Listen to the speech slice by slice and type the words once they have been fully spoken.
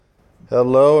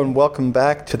Hello and welcome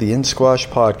back to the In Squash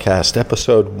Podcast,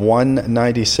 episode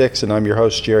 196, and I'm your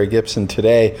host, Jerry Gibson.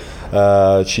 Today,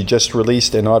 she just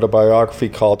released an autobiography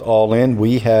called All In.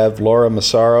 We have Laura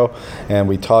Massaro, and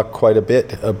we talk quite a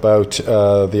bit about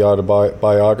the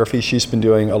autobiography. She's been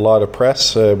doing a lot of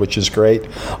press, which is great,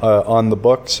 on the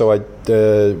book, so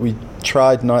we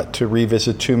tried not to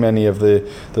revisit too many of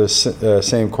the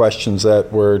same questions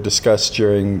that were discussed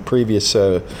during previous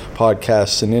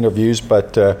podcasts and interviews,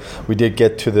 but we did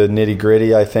get to the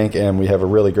nitty-gritty, I think, and we have a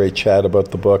really great chat about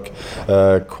the book.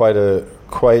 Quite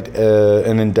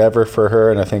an endeavor for her,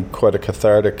 and I think quite a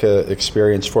cathartic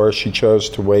experience for her. She chose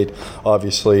to wait,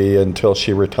 obviously, until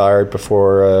she retired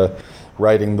before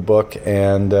writing the book,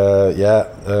 and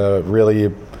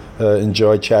really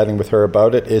enjoyed chatting with her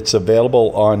about it. It's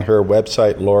available on her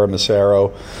website,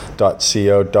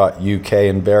 lauramassaro.co.uk,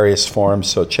 in various forms,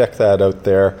 so check that out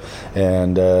there,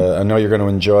 and I know you're going to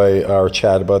enjoy our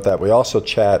chat about that. We also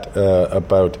chat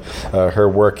about her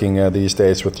working these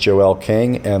days with Joelle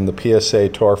King and the PSA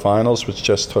Tour Finals, which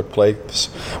just took place,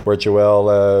 where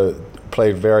Joelle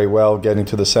played very well, getting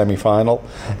to the semifinal,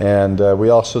 and we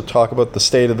also talk about the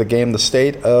state of the game, the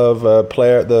state of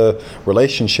the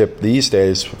relationship these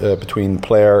days between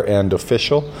player and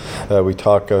official. We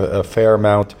talk a fair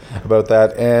amount about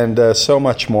that, and so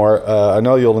much more. I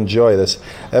know you'll enjoy this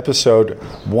episode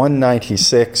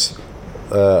 196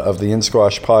 of the In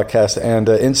Squash Podcast, and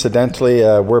incidentally,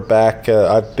 we're back.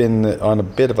 I've been on a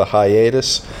bit of a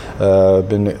hiatus,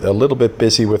 been a little bit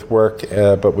busy with work,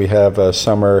 but we have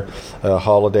summer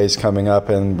holidays coming up,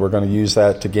 and we're going to use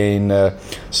that to gain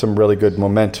some really good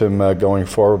momentum going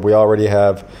forward. We already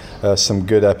have some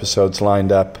good episodes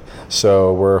lined up,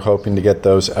 so we're hoping to get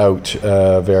those out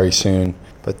very soon.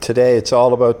 But today it's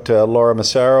all about Laura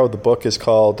Massaro. The book is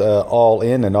called All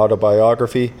In, an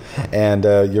autobiography, and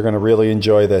you're going to really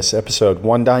enjoy this, episode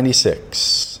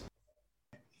 196.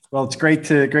 Well, it's great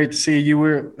to see you.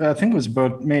 Were, I think it was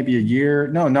about maybe a year.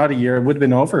 No, not a year. It would have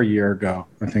been over a year ago,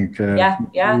 I think. Yeah.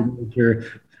 You made your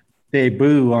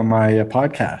debut on my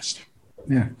podcast.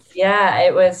 Yeah,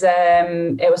 it was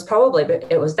probably, but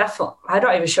it was definitely, I'm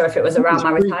not even sure if it was around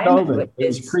my retirement. It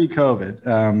was pre-COVID.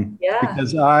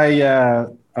 Because I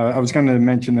was going to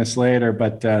mention this later,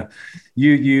 but I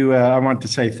want to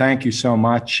say thank you so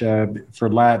much for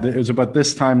it was about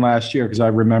this time last year, because I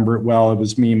remember it well. It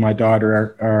was me and my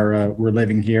daughter were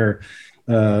living here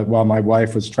while my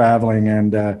wife was traveling,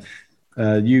 and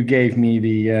you gave me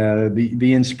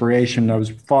the inspiration. I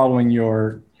was following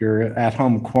your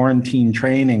at-home quarantine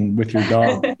training with your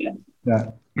dog.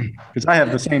 Because I have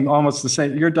almost the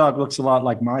same. Your dog looks a lot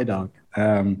like my dog.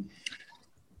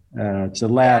 It's a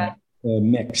lab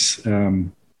mix.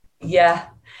 Yeah.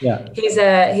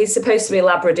 He's supposed to be a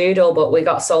Labradoodle, but we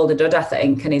got sold a dud, I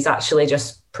think, and he's actually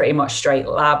just pretty much straight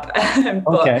lab.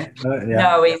 But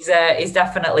no, he's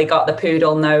definitely got the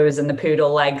poodle nose and the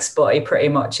poodle legs, but he pretty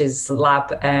much is lab.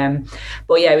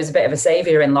 But yeah, it was a bit of a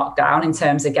savior in lockdown in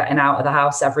terms of getting out of the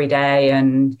house every day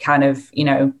and kind of,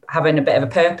 having a bit of a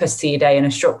purpose to your day and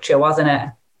a structure, wasn't it?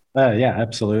 Yeah,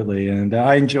 absolutely. And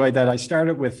I enjoyed that. I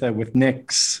started with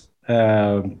Nick's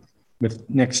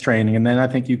training, and then I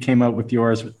think you came out with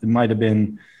yours. It might have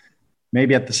been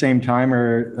maybe at the same time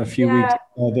or a few weeks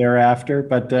thereafter,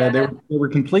 but they were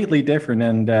completely different.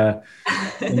 And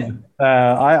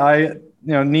I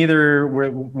neither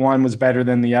one was better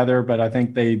than the other, but I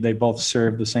think they both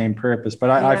served the same purpose. But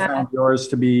I found yours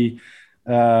to be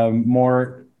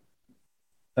more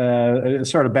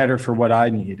sort of better for what I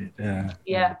needed. Not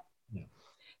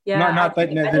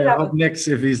that I hope Nick's,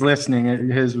 if he's listening,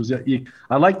 his was.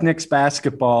 I like Nick's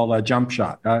basketball jump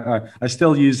shot. I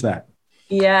still use that.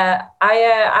 Yeah,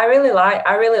 I really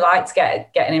liked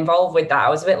getting involved with that. I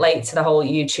was a bit late to the whole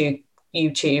YouTube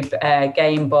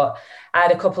game, but I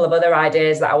had a couple of other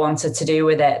ideas that I wanted to do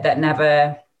with it that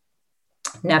never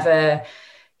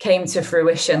came to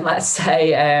fruition, let's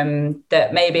say,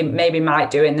 that maybe might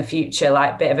do in the future,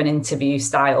 like a bit of an interview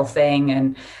style thing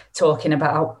and talking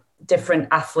about different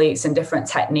athletes and different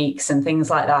techniques and things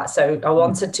like that. So I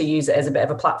wanted to use it as a bit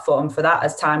of a platform for that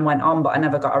as time went on, but I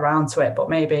never got around to it, but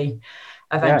maybe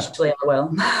eventually I will.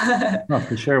 No,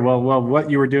 for sure. Well, what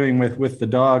you were doing with the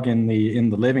dog in the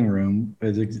living room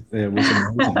was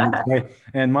amazing.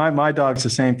 And my dog's the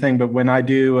same thing. But when I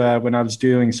was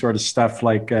doing sort of stuff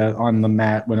like on the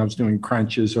mat, when I was doing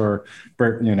crunches or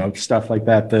stuff like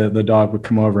that, the dog would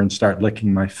come over and start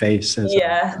licking my face.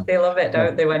 They love it,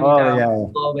 don't they? When you go on the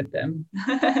floor with them.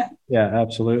 Yeah,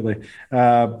 absolutely.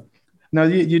 Now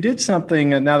you did something.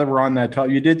 Now that we're on that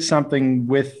topic, you did something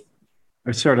with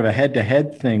sort of a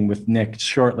head-to-head thing with Nick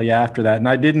shortly after that, and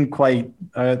I didn't quite.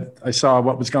 I saw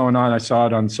what was going on. I saw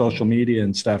it on social media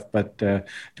and stuff, but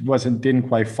didn't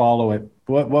quite follow it.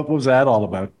 What was that all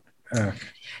about?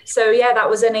 So yeah, that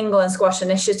was an England Squash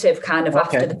Initiative kind of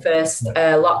after the first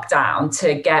lockdown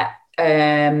to get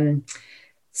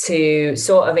to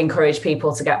sort of encourage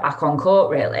people to get back on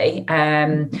court, really.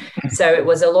 So it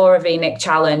was a Laura v Nick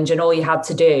challenge, and all you had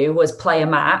to do was play a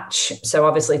match. So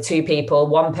obviously 2 people,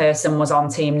 one person was on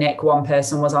Team Nick, one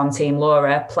person was on Team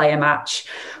Laura, play a match,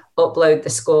 upload the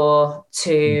score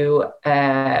to,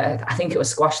 I think it was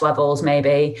Squash Levels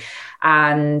maybe.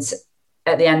 And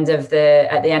at the end of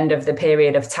the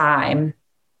period of time,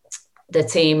 the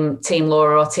team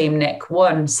Laura or Team Nick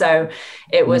won. So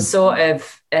it was sort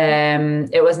of,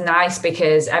 it was nice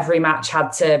because every match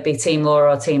had to be Team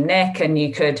Laura or Team Nick, and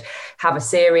you could have a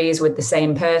series with the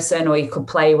same person, or you could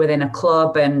play within a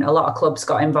club, and a lot of clubs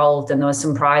got involved, and there was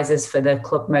some prizes for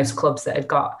most clubs that had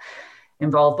got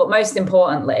involved. But most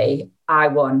importantly, I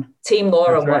won. Team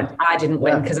Laura won. I didn't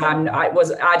win because I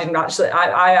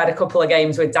had a couple of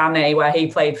games with Danny where he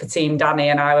played for Team Danny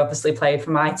and I obviously played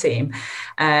for my team.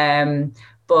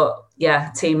 But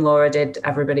yeah, Team Laura did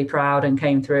everybody proud and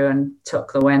came through and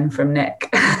took the win from Nick.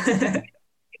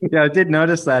 Yeah, I did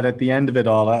notice that at the end of it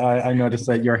all. I noticed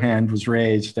that your hand was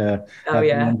raised. Was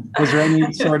there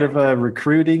any sort of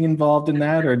recruiting involved in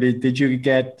that, or did you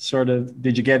get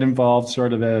involved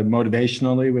sort of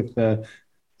motivationally with the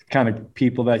kind of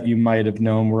people that you might have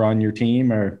known were on your team,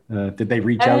 or did they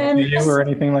reach out to you or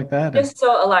anything like that? Just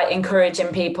sort of like encouraging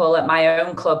people at my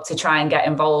own club to try and get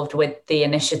involved with the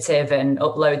initiative and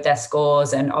upload their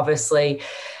scores. And obviously,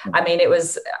 I mean, it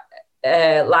was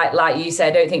like you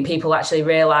said, I don't think people actually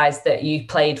realised that you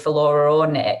played for Laura or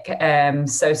Nick.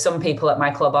 So some people at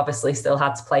my club obviously still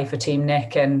had to play for Team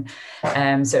Nick, and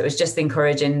so it was just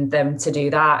encouraging them to do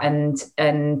that. And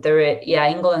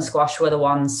England Squash were the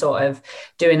ones sort of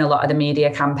doing a lot of the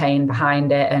media campaign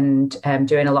behind it, and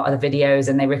doing a lot of the videos.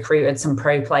 And they recruited some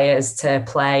pro players to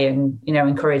play, and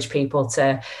encourage people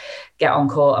to get on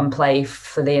court and play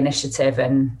for the initiative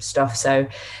and stuff. So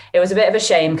it was a bit of a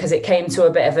shame because it came to a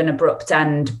bit of an abrupt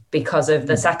end because of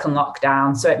the second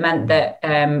lockdown. So it meant that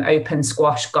open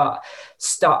squash got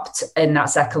stopped in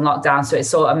that second lockdown. So it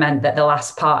sort of meant that the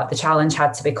last part of the challenge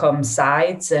had to become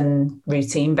sides and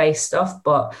routine based stuff.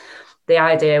 But the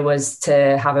idea was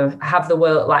to have the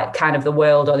world, like kind of the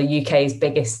world or the UK's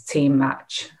biggest team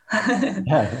match.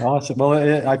 Yeah, awesome.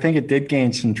 Well, I think it did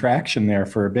gain some traction there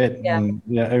for a bit. Yeah. And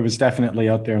it was definitely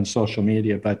out there on social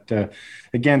media. But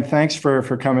again, thanks for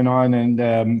coming on.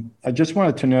 And I just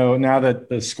wanted to know, now that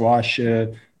the squash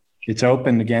it's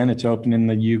open again, it's open in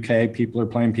the UK. People are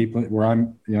playing. Where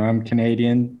I'm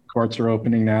Canadian. Courts are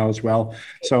opening now as well.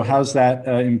 So how's that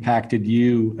impacted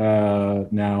you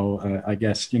now? I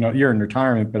guess you're in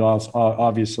retirement, but also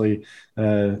obviously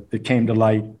it came to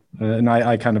light. And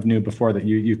I kind of knew before that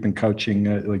you've been coaching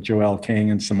like Joelle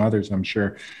King and some others, I'm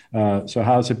sure. So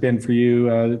how's it been for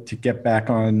you to get back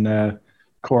on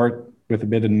court with a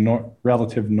bit of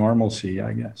relative normalcy,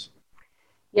 I guess?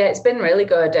 Yeah, it's been really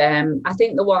good. I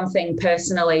think the one thing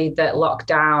personally that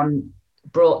lockdown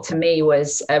brought to me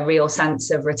was a real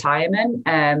sense of retirement.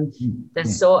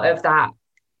 There's sort of that,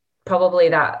 probably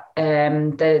that,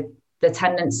 the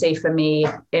tendency for me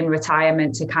in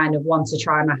retirement to kind of want to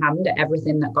try my hand at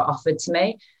everything that got offered to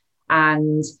me.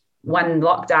 And when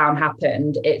lockdown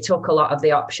happened, it took a lot of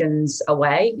the options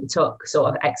away. It took sort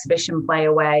of exhibition play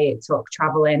away. It took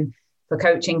traveling for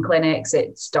coaching clinics.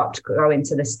 It stopped going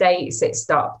to the States. It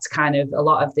stopped kind of a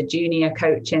lot of the junior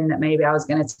coaching that maybe I was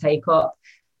going to take up.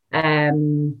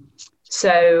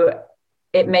 So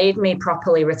it made me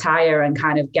properly retire and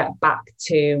kind of get back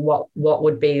to what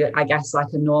would be, I guess, like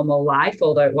a normal life,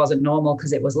 although it wasn't normal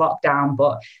because it was lockdown,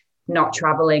 but not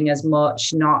traveling as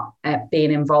much, not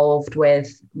being involved with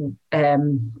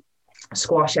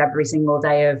squash every single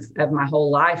day of my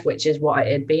whole life, which is what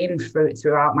it had been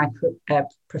throughout my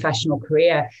professional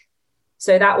career.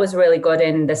 So that was really good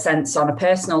in the sense on a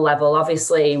personal level,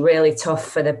 obviously really tough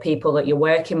for the people that you're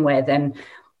working with. And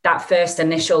that first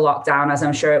initial lockdown, as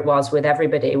I'm sure it was with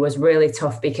everybody, was really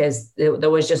tough because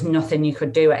there was just nothing you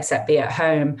could do except be at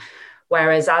home.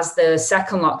 Whereas as the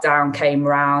second lockdown came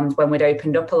around, when we'd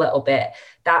opened up a little bit,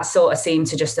 that sort of seemed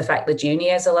to just affect the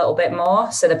juniors a little bit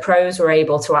more. So the pros were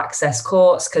able to access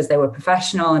courts because they were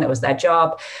professional and it was their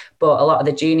job. But a lot of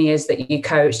the juniors that you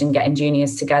coached and getting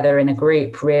juniors together in a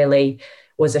group really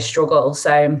was a struggle.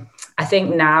 So I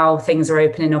think now things are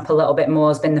opening up a little bit more.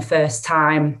 It's been the first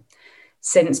time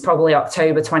since probably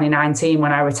October 2019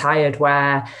 when I retired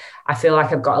where I feel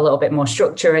like I've got a little bit more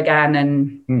structure again.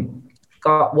 And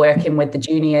got working with the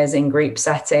juniors in group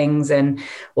settings and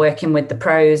working with the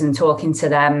pros and talking to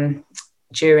them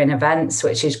during events,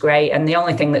 which is great. And the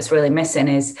only thing that's really missing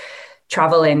is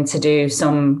traveling to do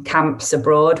some camps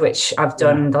abroad, which I've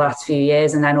done the last few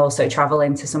years, and then also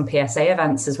traveling to some PSA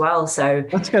events as well. So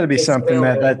that's got to be something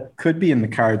that could be in the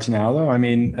cards now, though. I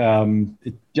mean,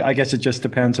 I guess it just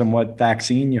depends on what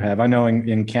vaccine you have. I know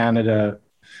in Canada,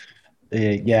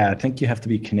 I think you have to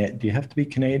be Canadian. Do you have to be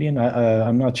Canadian?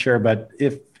 I'm not sure, but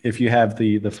if you have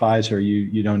the Pfizer,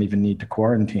 you don't even need to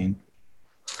quarantine.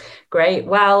 Great.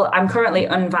 Well, I'm currently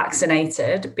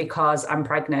unvaccinated because I'm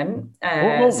pregnant.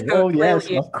 Yes, of course.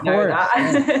 Well,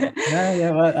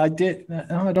 I did.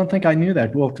 No, I don't think I knew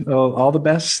that. Well, all the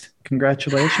best.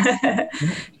 Congratulations.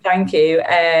 Thank you.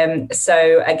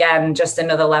 So again, just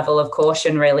another level of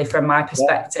caution, really, from my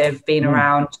perspective, being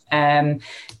around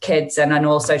kids and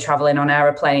also traveling on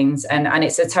aeroplanes. And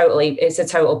it's a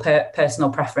total personal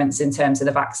preference in terms of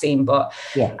the vaccine. But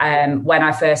when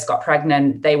I first got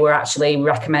pregnant, they were actually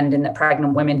recommending that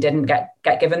pregnant women didn't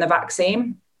get given the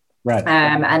vaccine. Right.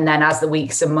 And then as the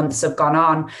weeks and months have gone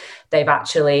on, they've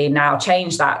actually now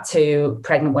changed that to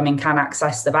pregnant women can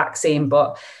access the vaccine.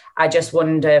 But I just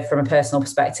wonder from a personal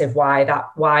perspective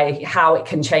how it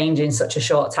can change in such a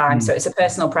short time. So it's a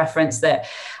personal preference that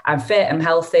I'm fit, I'm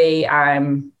healthy,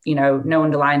 I'm, no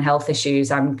underlying health issues.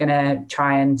 I'm going to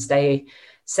try and stay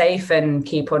safe and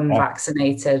keep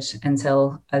unvaccinated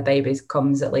until a baby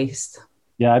comes at least.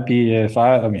 Yeah, I'd be, a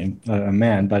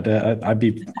man, but I'd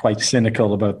be quite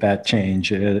cynical about that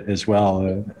change as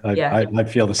well. I'd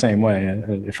feel the same way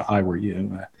if I were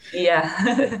you.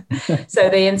 Yeah. So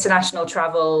the international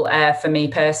travel for me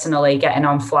personally, getting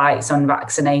on flights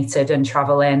unvaccinated and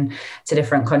traveling to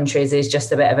different countries is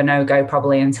just a bit of a no-go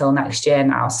probably until next year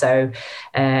now. So,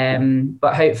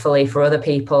 but hopefully for other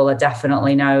people, I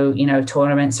definitely know,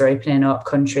 tournaments are opening up,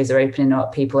 countries are opening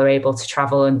up, people are able to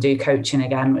travel and do coaching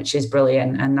again, which is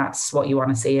brilliant. And that's what you want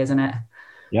to see, isn't it?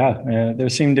 Yeah, there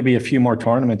seem to be a few more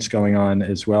tournaments going on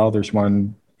as well. There's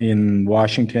one in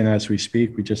Washington as we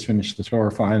speak. We just finished the tour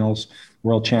finals,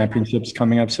 World Championships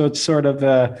coming up. So it's sort of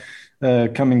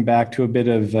coming back to a bit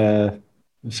of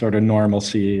sort of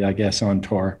normalcy, I guess, on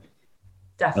tour.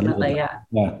 Definitely, yeah.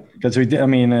 Yeah, because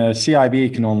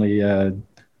CIB can only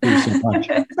do so much.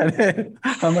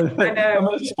 How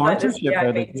much sponsorship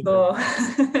are they?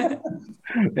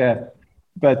 Yeah.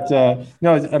 But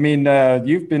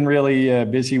you've been really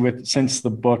busy since the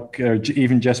book, or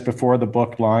even just before the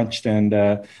book launched, and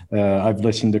I've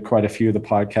listened to quite a few of the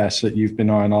podcasts that you've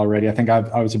been on already. I think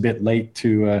I was a bit late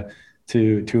to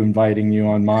inviting you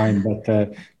on mine,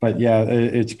 but yeah,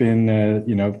 it's been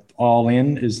All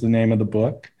In is the name of the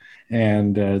book,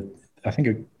 and I think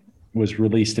it was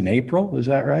released in April. Is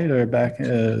that right, or back?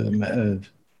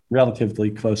 Relatively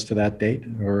close to that date,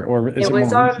 or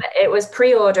it was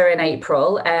pre-order in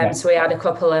April, so we had a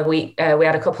couple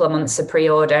of months of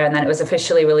pre-order, and then it was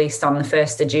officially released on the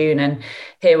 1st of June. And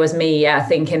here was me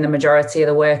thinking the majority of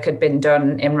the work had been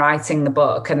done in writing the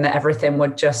book, and that everything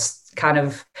would just kind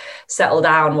of settle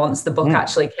down once the book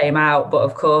actually came out. But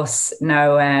of course,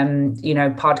 no,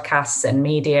 podcasts and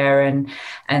media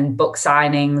and book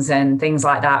signings and things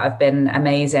like that have been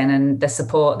amazing. And the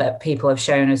support that people have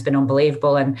shown has been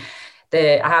unbelievable. And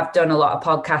I have done a lot of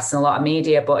podcasts and a lot of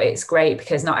media, but it's great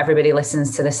because not everybody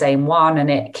listens to the same one,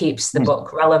 and it keeps the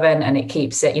book relevant, and it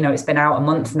keeps it, it's been out a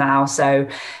month now. So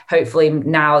hopefully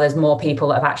now there's more people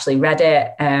that have actually read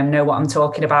it, know what I'm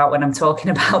talking about when I'm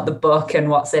talking about the book and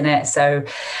what's in it. So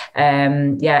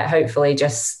hopefully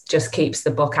just keeps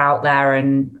the book out there,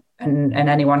 and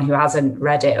anyone who hasn't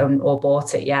read it or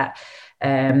bought it yet,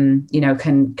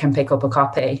 can pick up a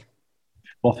copy.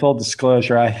 Well, full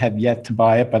disclosure, I have yet to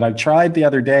buy it, but I tried the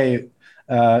other day,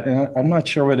 and I'm not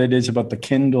sure what it is about the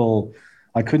Kindle.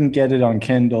 I couldn't get it on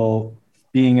Kindle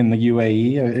being in the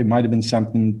UAE. It might have been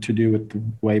something to do with the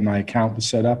way my account was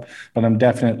set up, but I'm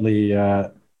definitely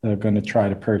going to try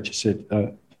to purchase it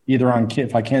either on,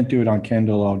 if I can't do it on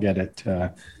Kindle, I'll get it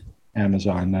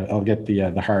Amazon. I'll get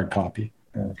the hard copy.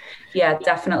 Yeah,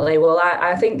 definitely. Well,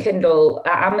 I think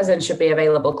Amazon should be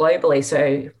available globally,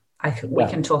 so we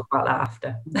can talk about that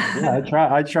after. Yeah,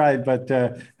 I tried, but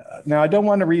now I don't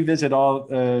want to revisit all,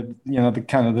 the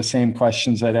kind of the same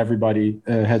questions that everybody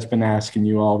has been asking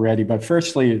you already. But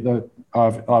firstly,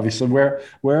 obviously,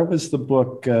 where was the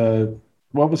book?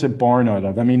 What was it born out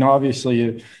of? I mean,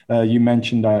 obviously, you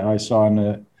mentioned I saw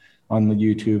on the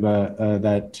YouTube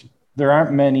that there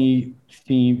aren't many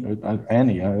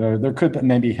there could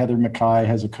maybe Heather Mackay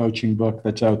has a coaching book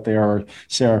that's out there, or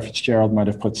Sarah Fitzgerald might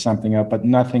have put something up, but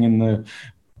nothing in the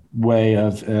way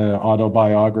of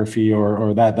autobiography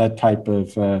or that type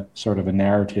of sort of a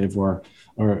narrative or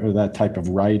or that type of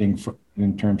writing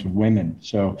in terms of women.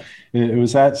 So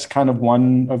that's kind of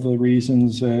one of the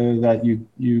reasons that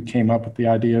you came up with the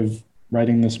idea of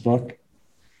writing this book.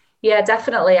 Yeah,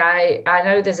 definitely. I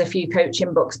know there's a few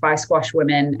coaching books by squash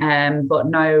women, but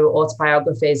no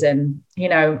autobiographies. And,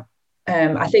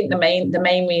 I think the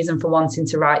main reason for wanting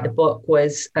to write the book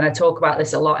was, and I talk about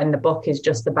this a lot in the book, is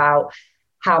just about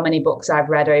how many books I've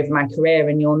read over my career.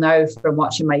 And you'll know from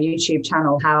watching my YouTube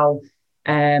channel how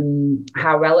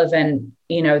relevant,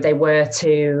 they were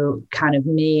to kind of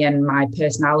me and my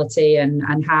personality,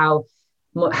 and how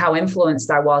influenced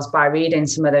I was by reading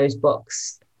some of those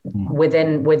books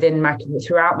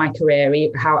throughout my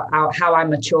career, how I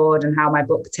matured and how my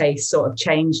book taste sort of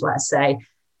changed, let's say.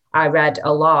 I read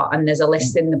a lot, and there's a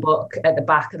list in the book at the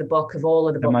back of the book of all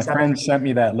of the books. My friend sent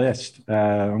me that list.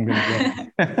 I'm going to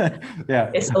get.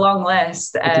 Yeah, it's a long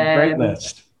list. It's a great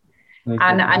list.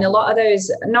 And a lot of those,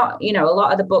 a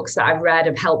lot of the books that I've read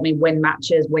have helped me win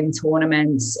matches, win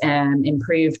tournaments,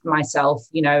 improved myself,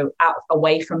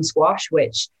 away from squash,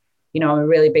 which, I'm a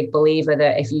really big believer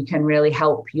that if you can really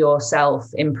help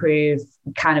yourself improve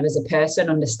kind of as a person,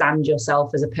 understand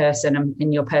yourself as a person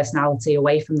and your personality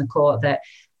away from the court,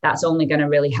 that's only going to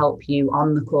really help you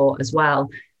on the court as well.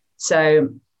 So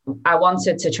I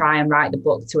wanted to try and write the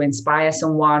book to inspire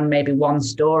someone. Maybe one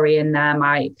story in there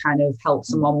might kind of help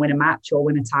someone win a match or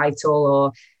win a title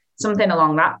or something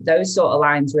along those sort of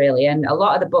lines, really. And a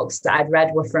lot of the books that I'd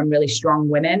read were from really strong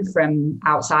women from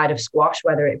outside of squash,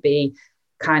 whether it be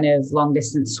kind of long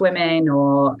distance swimming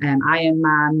or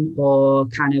Ironman or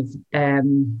kind of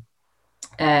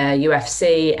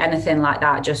UFC, anything like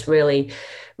that, just really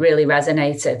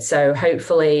resonated. So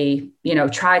hopefully,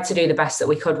 tried to do the best that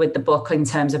we could with the book in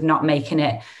terms of not making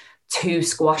it too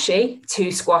squash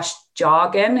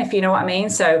jargon, if you know what I mean.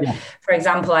 So For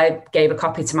example, I gave a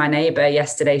copy to my neighbor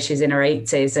yesterday. She's in her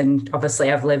 80s, and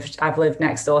obviously I've lived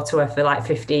next door to her for like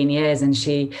 15 years. And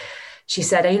she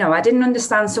said, I didn't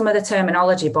understand some of the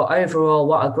terminology, but overall,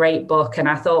 what a great book. And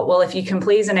I thought, well, if you can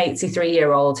please an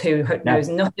 83-year-old who knows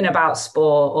nothing about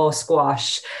sport or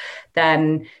squash,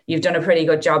 then you've done a pretty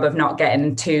good job of not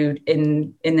getting too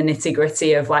in the nitty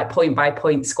gritty of like point by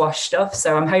point squash stuff.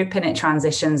 So I'm hoping it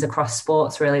transitions across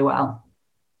sports really well.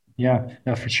 Yeah,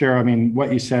 for sure. I mean,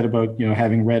 what you said about,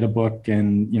 having read a book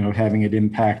and, having it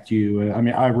impact you.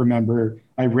 I remember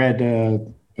I read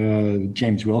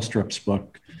James Willstrup's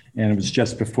book, and it was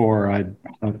just before it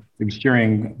was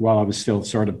while I was still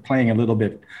sort of playing a little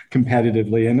bit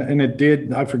competitively. And it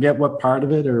did, I forget what part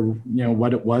of it or,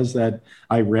 what it was that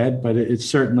I read, but it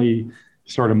certainly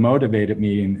sort of motivated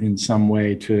me in some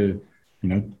way to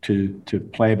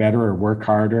play better or work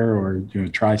harder or,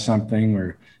 try something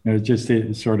or, it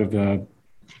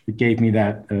gave me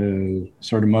that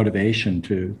sort of motivation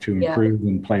to improve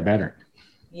and play better.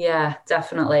 Yeah,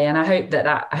 definitely. And I hope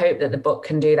that the book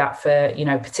can do that for,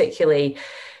 particularly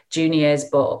juniors,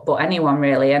 but anyone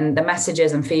really. And the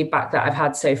messages and feedback that I've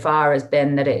had so far has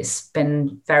been that it's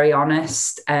been very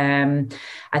honest. I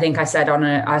think I've said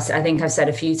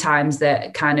a few times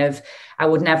that kind of I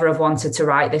would never have wanted to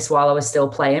write this while I was still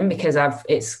playing, because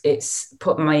it's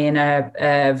put me in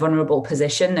a vulnerable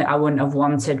position that I wouldn't have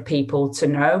wanted people to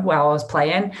know while I was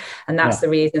playing. And that's the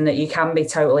reason that you can be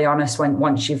totally honest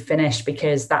once you've finished,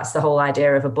 because that's the whole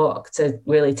idea of a book, to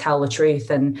really tell the truth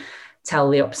and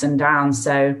tell the ups and downs.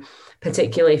 So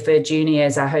particularly for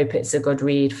juniors, I hope it's a good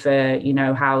read for,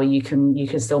 how you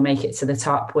can still make it to the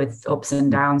top with ups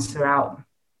and downs throughout.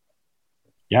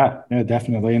 Yeah,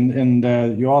 definitely. And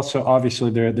you also,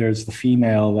 obviously there's the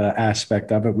female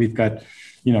aspect of it. We've got,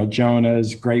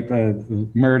 Jonah's great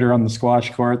Murder on the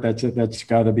Squash Court. That's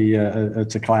got to be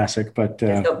it's a classic, but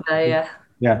it's up there, yeah.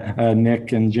 Yeah,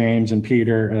 Nick and James and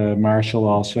Peter Marshall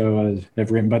also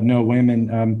have written, but no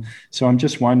women. So I'm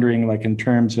just wondering, like in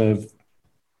terms of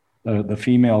the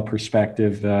female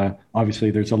perspective,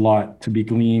 obviously there's a lot to be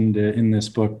gleaned in this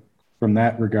book from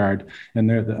that regard. And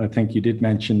there, I think you did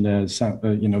mention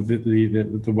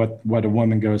what a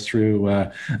woman goes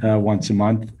through once a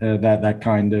month. That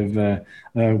kind of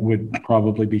would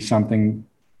probably be something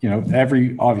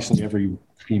every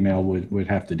female would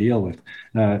have to deal with.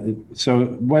 So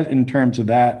what, in terms of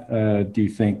that, do you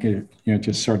think,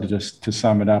 just to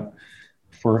sum it up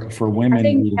for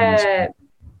women?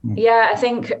 I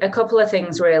think a couple of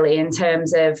things really, in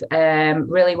terms of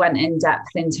really went in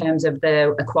depth in terms of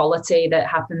the equality that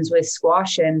happens with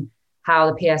squash and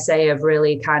how the PSA have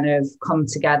really kind of come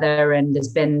together, and there's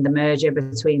been the merger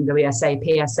between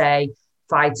WSA, PSA,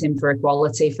 fighting for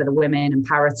equality for the women and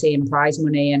parity and prize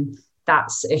money. And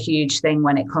that's a huge thing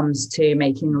when it comes to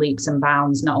making leaps and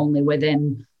bounds, not only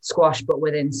within squash, but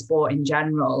within sport in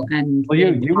general. And well,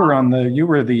 you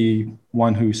were the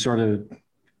one who sort of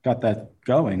got that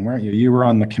going, weren't you? You were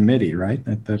on the committee, right?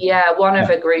 One of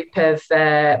a group of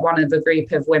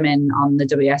women on the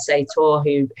WSA tour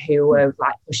who were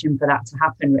like pushing for that to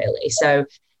happen, really. So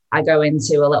I go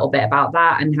into a little bit about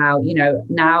that and how, you know,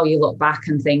 now you look back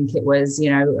and think it was, you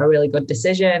know, a really good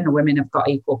decision. Women have got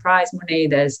equal prize money.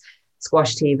 There's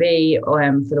Squash TV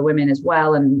for the women as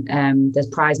well, and the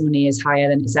prize money is higher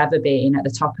than it's ever been, at the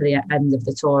top of the end of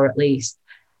the tour at least.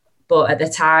 But at the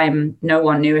time, no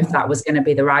one knew if that was going to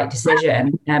be the right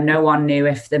decision. No one knew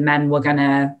if the men were going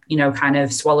to, you know, kind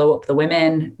of swallow up the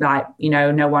women. Like, you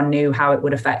know, no one knew how it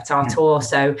would affect our tour.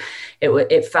 So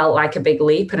it felt like a big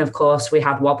leap. And of course, we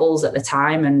had wobbles at the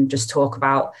time, and just talk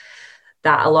about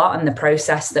that a lot and the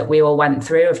process that we all went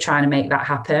through of trying to make that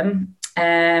happen.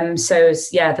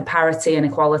 The parity and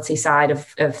equality side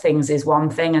of things is one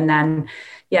thing. And then,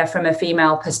 from a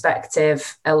female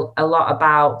perspective, a lot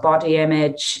about body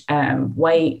image,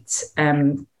 weight,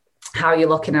 how you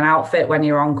look in an outfit when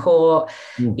you're on court,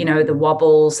 you know, the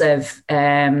wobbles of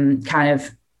kind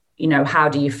of, you know, how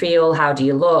do you feel? How do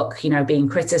you look? You know, being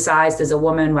criticized as a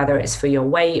woman, whether it's for your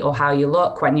weight or how you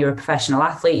look. When you're a professional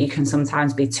athlete, you can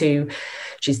sometimes be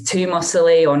she's too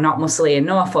muscly or not muscly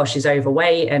enough, or she's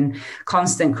overweight, and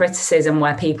constant criticism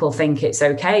where people think it's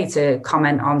okay to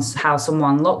comment on how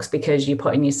someone looks because you're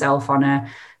putting yourself on a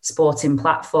sporting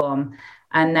platform.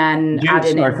 And then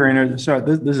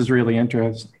this is really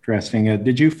interesting.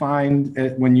 Did you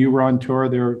find when you were on tour,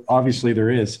 there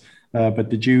is,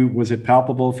 but was it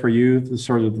palpable for you,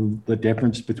 the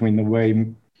difference between the way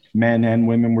men and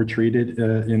women were treated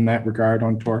in that regard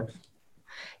on tour?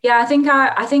 Yeah, I think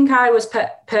I was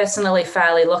personally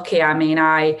fairly lucky. I mean,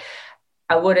 I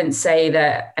wouldn't say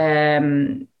that I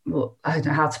don't know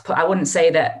how to put. I wouldn't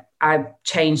say that I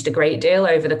changed a great deal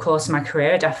over the course of my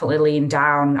career. I definitely leaned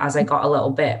down as I got a little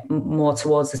bit more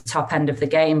towards the top end of the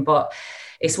game, but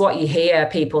it's what you hear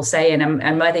people saying,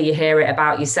 and whether you hear it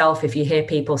about yourself, if you hear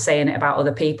people saying it about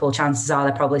other people, chances are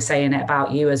they're probably saying it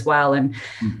about you as well. And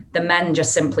the men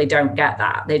just simply don't get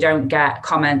that. They don't get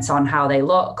comments on how they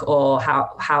look, or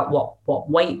what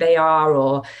weight they are,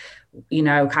 or, you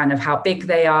know, kind of how big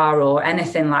they are, or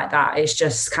anything like that. It's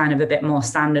just kind of a bit more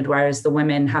standard, whereas the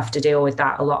women have to deal with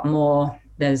that a lot more.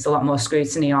 There's a lot more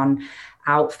scrutiny on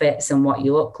outfits and what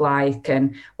you look like,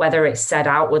 and whether it's said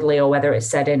outwardly or whether it's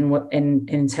said in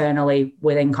internally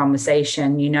within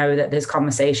conversation. You know that there's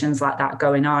conversations like that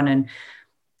going on, and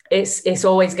it's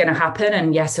always going to happen.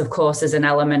 And yes, of course, there's an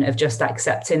element of just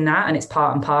accepting that, and it's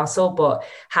part and parcel. But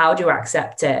how do you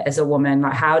accept it as a woman?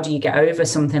 Like, how do you get over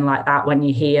something like that when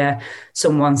you hear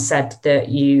someone said that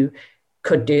you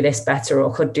could do this better,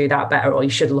 or could do that better, or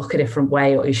you should look a different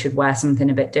way, or you should wear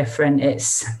something a bit different?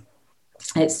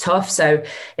 It's tough. So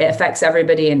it affects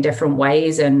everybody in different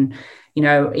ways. And, you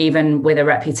know, even with a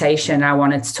reputation, I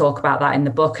wanted to talk about that in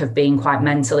the book, of being quite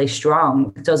mentally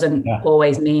strong. It doesn't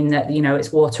always mean that, you know,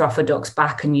 it's water off a duck's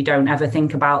back and you don't ever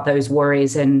think about those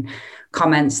worries and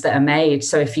comments that are made.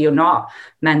 So if you're not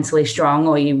mentally strong,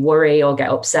 or you worry or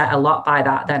get upset a lot by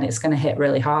that, then it's going to hit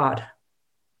really hard.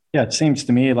 Yeah, it seems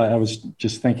to me, like I was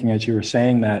just thinking as you were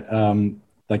saying that,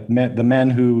 the men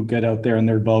who get out there and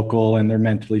they're vocal and they're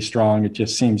mentally strong, it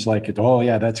just seems like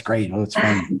that's great. Oh, it's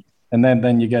fun. And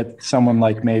then you get someone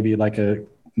like maybe like a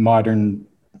modern,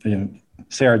 you know,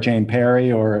 Sarah Jane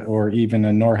Perry or even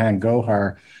a Norhan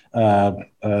Gohar.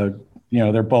 You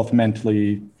know, they're both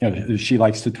mentally, you know, she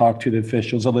likes to talk to the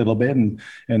officials a little bit, and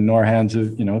Norhan's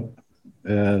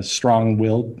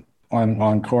strong-willed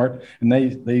on court, and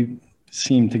they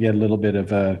seem to get a little bit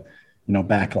of a, you know,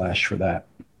 backlash for that.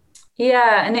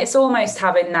 Yeah, and it's almost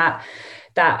having that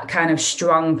kind of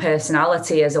strong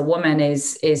personality as a woman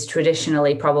is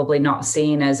traditionally probably not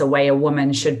seen as a way a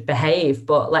woman should behave.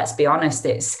 But let's be honest,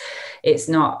 it's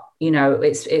not, you know,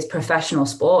 it's professional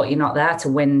sport. You're not there to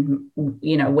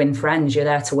win friends. You're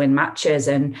there to win matches,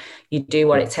 and you do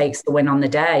what it takes to win on the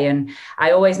day. And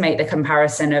I always make the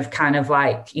comparison of kind of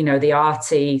like, you know, the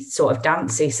arty sort of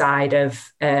dancey side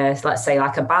of, let's say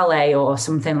like a ballet or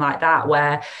something like that,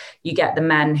 where you get the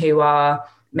men who are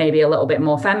maybe a little bit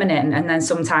more feminine, and then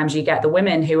sometimes you get the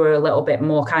women who are a little bit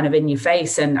more kind of in your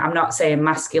face. And I'm not saying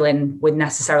masculine with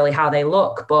necessarily how they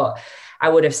look, but I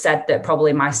would have said that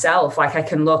probably myself. Like, I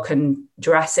can look and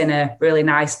dress in a really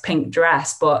nice pink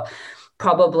dress, but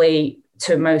probably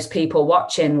to most people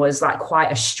watching was like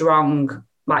quite a strong,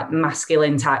 like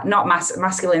masculine type. Not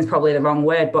masculine is probably the wrong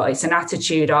word, but it's an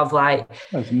attitude of like,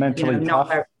 it's mentally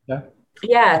tough.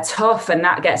 Yeah, tough. And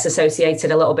that gets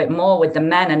associated a little bit more with the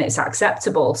men, and it's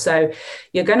acceptable. So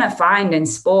you're going to find in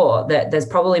sport that there's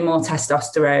probably more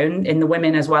testosterone in the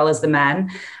women as well as the men.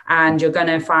 And you're going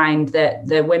to find that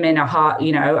the women are hard,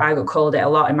 I got called it a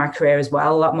lot in my career as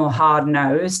well, a lot more hard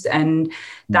nosed. And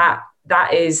that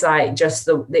is like just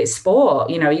it's sport.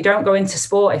 You don't go into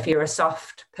sport if you're a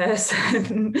soft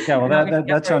person. Yeah, well,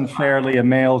 that's unfairly a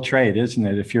male trait, isn't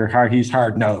it? If he's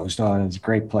hard nosed. Oh, he's a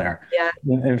great player. Yeah.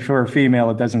 If for a female,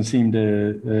 it doesn't seem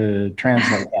to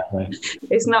translate that way.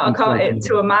 It's not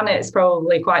to a man. It's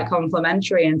probably quite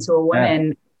complimentary, and to a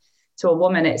woman,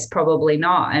 it's probably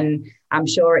not. And I'm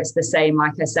sure it's the same,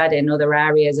 like I said, in other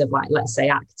areas of, like, let's say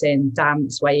acting,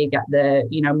 dance, where you get the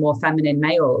more feminine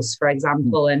males, for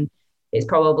example, and it's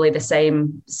probably the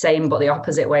same, but the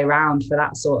opposite way around for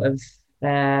that sort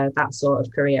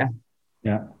of career.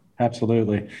 Yeah,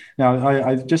 absolutely. Now,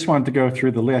 I just wanted to go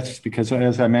through the list because,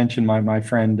 as I mentioned, my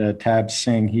friend Tab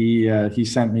Singh, he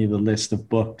sent me the list of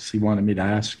books he wanted me to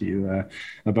ask you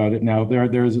about it. Now,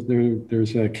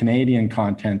 there's a Canadian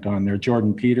content on there.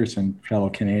 Jordan Peterson, fellow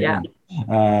Canadian. Yeah.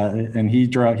 And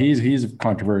he's a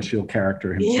controversial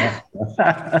character himself.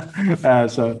 Yeah.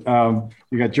 So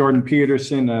you got Jordan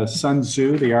Peterson, Sun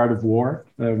Tzu, The Art of War.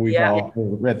 We've all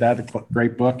read that, a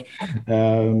great book.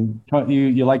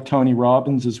 You like Tony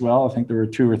Robbins as well. I think there were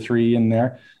 2 or 3 in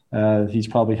there. He's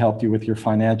probably helped you with your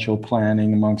financial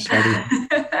planning, amongst others.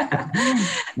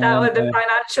 The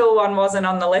financial one wasn't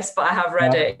on the list, but I have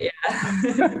read it.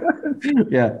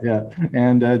 Yeah. yeah.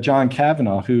 And John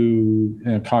Kavanagh, who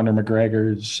Conor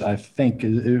McGregor's, I think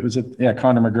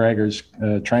Conor McGregor's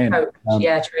trainer.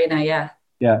 Trainer. Yeah.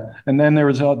 Yeah. And then there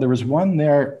was one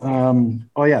there.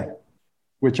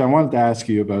 Which I wanted to ask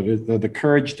you about, is the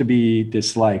courage to be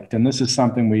disliked. And this is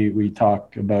something we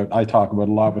talk about. I talk about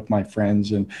a lot with my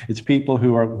friends, and it's people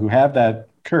who have that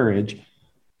courage,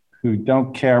 who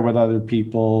don't care what other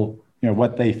people,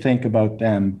 what they think about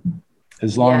them,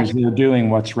 as long as they're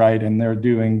doing what's right and they're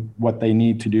doing what they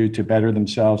need to do to better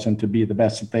themselves and to be the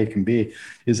best that they can be.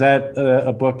 Is that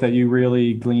a book that you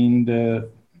really gleaned a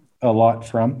lot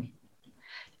from?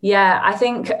 Yeah, I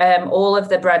think all of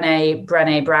the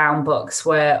Brené Brown books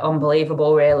were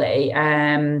unbelievable, really.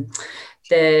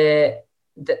 The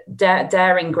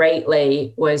Daring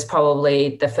Greatly was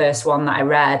probably the first one that I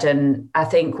read, and I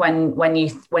think when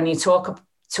you talk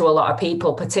to a lot of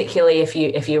people, particularly if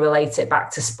you relate it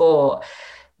back to sport,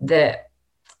 that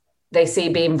they see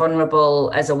being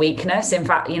vulnerable as a weakness. In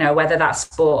fact, whether that's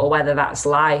sport or whether that's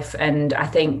life, and I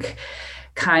think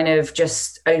kind of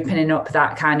just opening up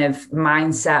that kind of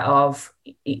mindset of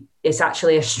it's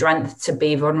actually a strength to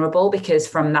be vulnerable, because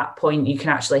from that point you can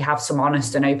actually have some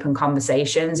honest and open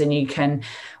conversations, and you can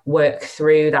work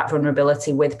through that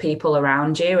vulnerability with people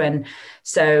around you. And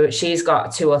so she's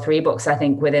got 2 or 3 books, I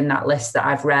think, within that list that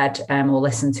I've read or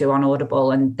listened to on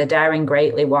Audible. And the Daring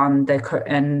Greatly one,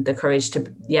 finding the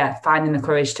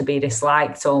courage to be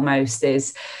disliked almost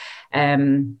is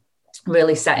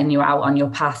really setting you out on your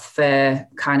path for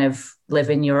kind of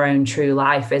living your own true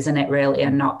life, isn't it, really,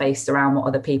 and not based around what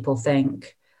other people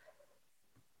think.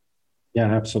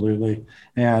 Yeah, absolutely.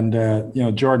 And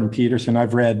Jordan Peterson,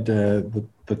 I've read the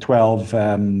 12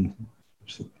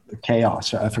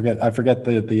 Chaos. I forget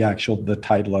the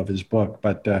title of his book,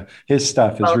 but his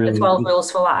stuff is really 12 Rules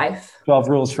for Life. 12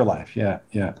 Rules for Life. Yeah.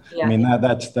 I mean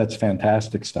that's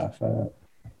fantastic stuff.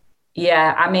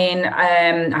 Yeah, I mean,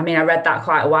 I read that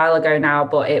quite a while ago now,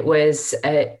 but it was,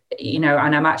 and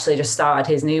I'm actually just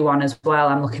started his new one as well.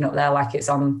 I'm looking up there like it's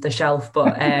on the shelf,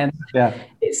 but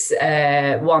it's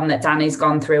one that Danny's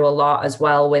gone through a lot as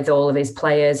well with all of his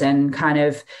players, and kind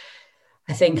of,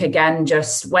 I think, again,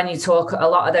 just when you talk a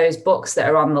lot of those books that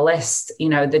are on the list,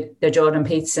 the Jordan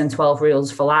Peterson 12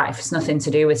 Rules for Life, it's nothing to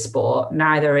do with sport.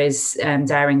 Neither is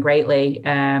Daring Greatly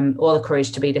or The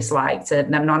Courage to be Disliked.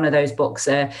 None of those books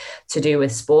are to do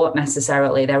with sport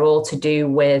necessarily. They're all to do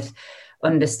with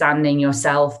understanding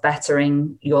yourself,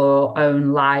 bettering your own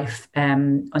life,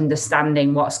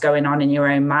 understanding what's going on in your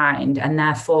own mind. And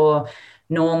therefore,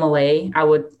 normally I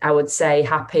would say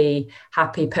happy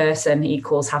person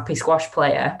equals happy squash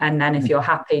player. And then if you're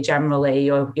happy, generally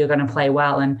you're going to play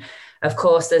well. And of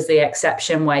course there's the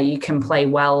exception where you can play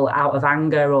well out of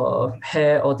anger or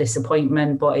hurt or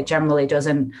disappointment, but it generally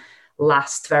doesn't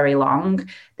last very long.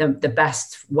 The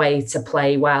best way to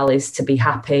play well is to be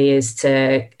happy, is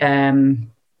to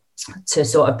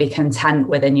sort of be content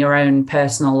within your own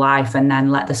personal life, and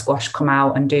then let the squash come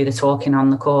out and do the talking on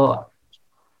the court.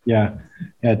 Yeah,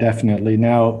 definitely.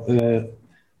 Now,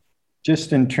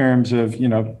 just in terms of,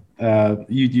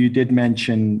 you did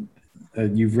mention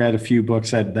you've read a few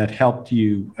books that helped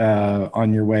you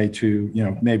on your way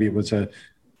to, maybe it was a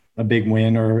big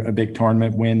win or a big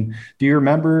tournament win. Do you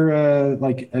remember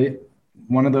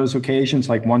one of those occasions,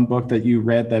 like one book that you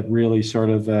read that really sort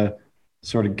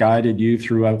of guided you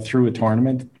through a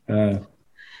tournament?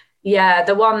 Yeah,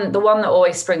 the one that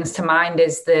always springs to mind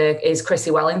is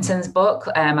Chrissie Wellington's book.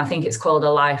 I think it's called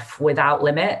A Life Without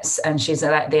Limits, and she's the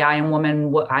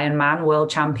Ironman world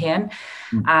champion.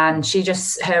 Mm-hmm. And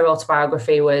her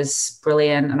autobiography was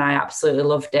brilliant, and I absolutely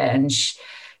loved it. And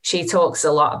she talks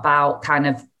a lot about kind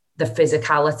of the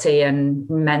physicality and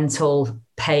mental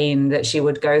pain that she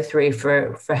would go through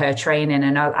for her training.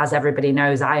 And as everybody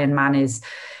knows, Ironman is,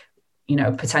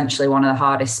 potentially one of the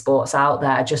hardest sports out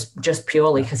there, just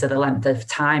purely because of the length of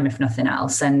time, if nothing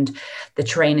else, and the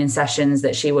training sessions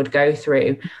that she would go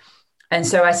through. And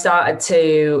so I started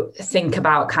to think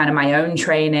about kind of my own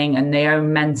training and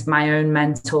my own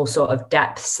mental sort of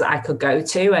depths that I could go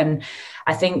to. And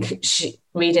I think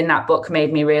reading that book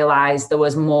made me realize there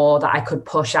was more that I could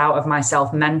push out of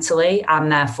myself mentally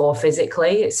and therefore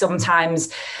physically.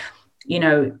 Sometimes,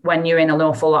 when you're in an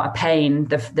awful lot of pain,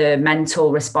 the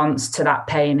mental response to that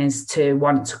pain is to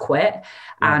want to quit.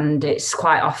 Yeah. And it's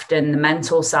quite often the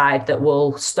mental side that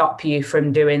will stop you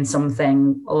from doing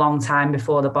something a long time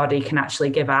before the body can actually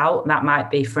give out. That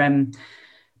might be from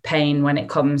pain when it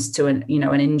comes to an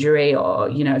injury or,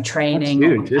 training.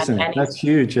 That's huge, isn't it? That's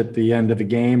huge at the end of a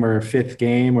game or a fifth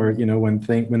game, or,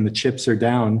 when the chips are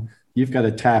down, you've got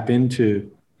to tap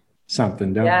into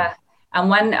something, don't you? And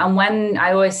when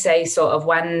I always say sort of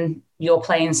when you're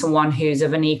playing someone who's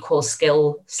of an equal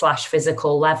skill /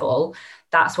 physical level,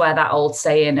 that's where that old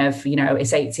saying of,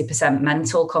 it's 80%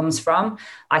 mental comes from.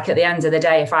 Like at the end of the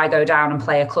day, if I go down and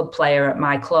play a club player at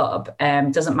my club,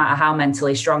 doesn't matter how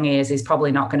mentally strong he is, he's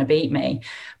probably not going to beat me.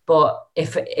 But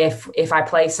if I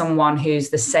play someone who's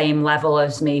the same level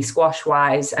as me squash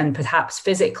wise and perhaps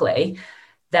physically,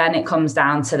 then it comes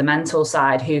down to the mental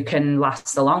side, who can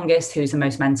last the longest, who's the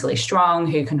most mentally strong,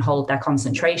 who can hold their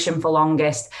concentration for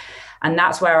longest. And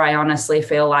that's where I honestly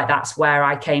feel like that's where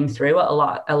I came through at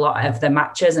a lot of the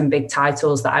matches and big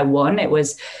titles that I won. It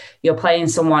was, you're playing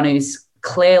someone who's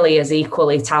clearly as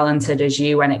equally talented as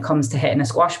you when it comes to hitting a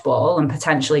squash ball and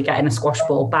potentially getting a squash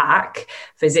ball back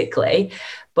physically.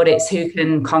 But it's who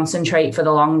can concentrate for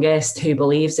the longest, who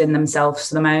believes in themselves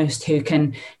the most, who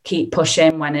can keep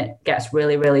pushing when it gets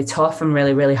really, really tough and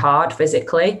really, really hard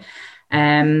physically.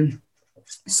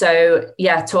 So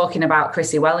yeah, talking about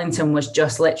Chrissie Wellington was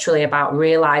just literally about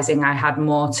realizing I had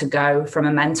more to go from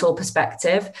a mental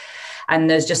perspective. And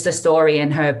there's just a story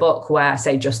in her book where I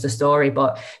say just a story,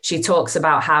 but she talks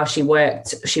about how she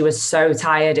worked. She was so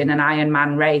tired in an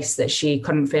Ironman race that she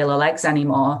couldn't feel her legs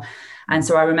anymore. And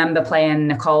so I remember playing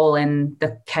Nicole in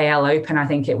the KL Open, I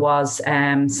think it was,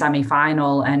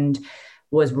 semi-final, and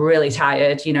was really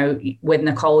tired. With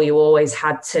Nicole, you always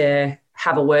had to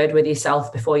have a word with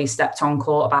yourself before you stepped on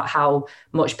court about how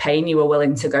much pain you were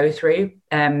willing to go through,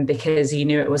 because you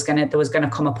knew there was going to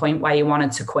come a point where you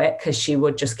wanted to quit because she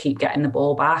would just keep getting the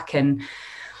ball back. And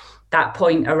that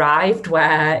point arrived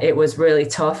where it was really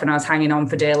tough and I was hanging on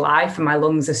for dear life and my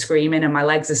lungs are screaming and my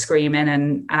legs are screaming.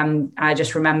 And I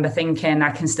just remember thinking, I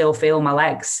can still feel my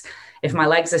legs. If my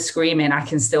legs are screaming, I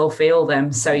can still feel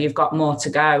them. So you've got more to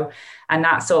go. And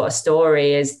that sort of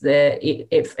story is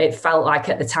it felt like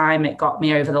at the time it got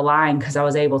me over the line because I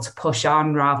was able to push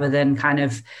on rather than kind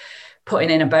of putting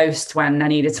in a boast when I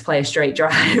needed to play a straight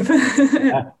drive.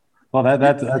 Yeah. Well,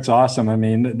 that's awesome. I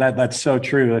mean, that's so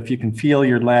true. If you can feel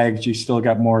your legs, you still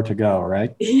got more to go,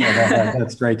 right? Yeah.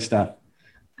 That's great stuff.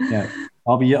 Yeah.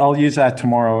 I'll use that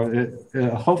tomorrow.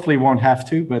 Hopefully won't have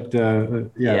to, but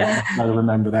yeah. I'll try to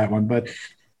remember that one. But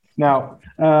now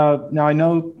I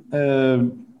know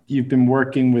you've been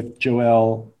working with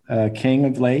Joelle King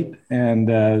of late,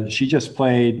 and she just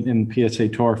played in PSA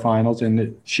Tour finals,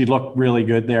 and she looked really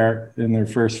good there in their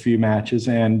first few matches,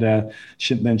 and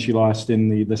then she lost in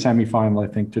the semifinal,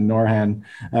 I think, to Norhan.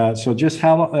 So just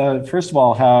first of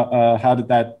all, how did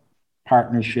that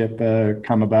partnership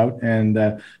come about,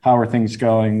 and how are things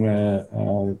going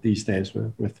these days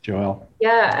with Joelle?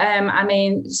 Yeah, I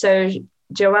mean, so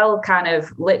Joelle kind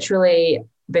of literally,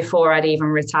 before I'd even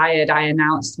retired, I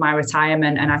announced my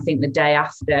retirement. And I think the day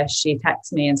after, she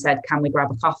texted me and said, can we grab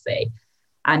a coffee?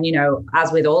 And,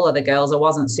 as with all of the girls, I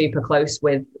wasn't super close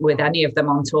with any of them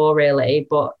on tour, really.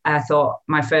 But I thought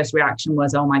my first reaction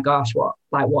was, oh, my gosh, what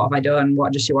have I done?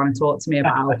 What does she want to talk to me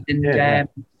about? And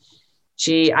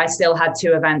I still had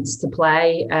 2 events to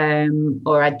play,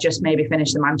 or I'd just maybe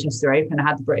finished the Manchester Open. I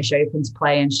had the British Open to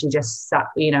play. And she just sat,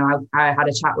 I had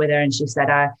a chat with her and she said,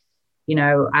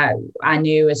 I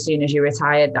knew as soon as you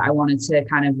retired that I wanted to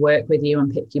kind of work with you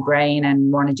and pick your brain,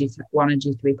 and wanted you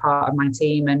to be part of my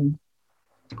team, and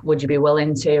would you be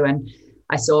willing to? And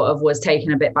I sort of was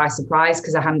taken a bit by surprise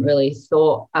because I hadn't really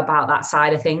thought about that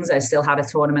side of things. I still had a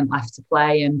tournament left to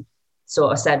play, and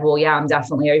sort of said, well, yeah, I'm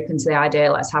definitely open to the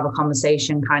idea. Let's have a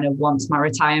conversation kind of once my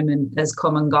retirement has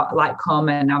come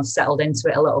and I've settled into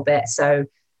it a little bit. So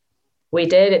we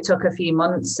did. It took a few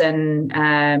months, and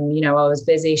I was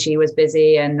busy, she was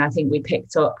busy, and I think we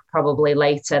picked up probably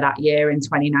later that year in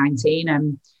 2019.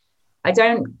 And I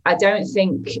don't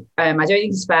think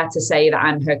it's fair to say that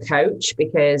I'm her coach,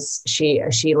 because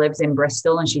she lives in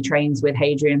Bristol and she trains with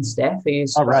Hadrian Stiff,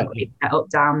 who's set up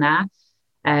down there.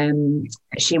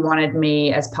 She wanted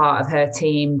me as part of her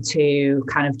team to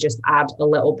kind of just add a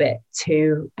little bit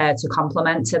to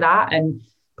complement to that. And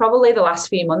probably the last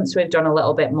few months we've done a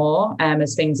little bit more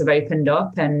as things have opened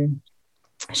up, and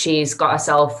she's got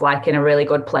herself like in a really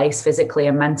good place physically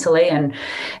and mentally.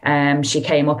 And she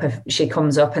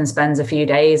comes up and spends a few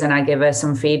days, and I give her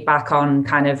some feedback on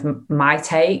kind of my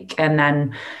take. And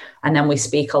then we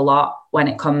speak a lot when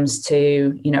it comes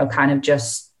to, kind of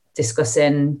just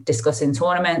discussing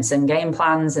tournaments and game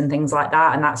plans and things like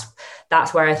that. And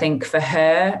that's where I think for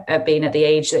her, being at the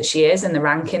age that she is and the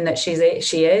ranking that she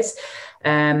is,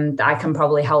 I can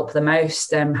probably help the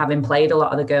most, having played a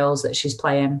lot of the girls that she's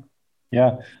playing.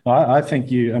 Yeah, I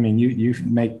think you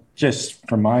make, just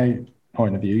from my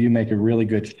point of view, you make a really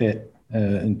good fit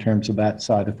in terms of that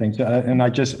side of things. And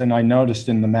I noticed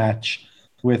in the match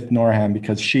with Norham,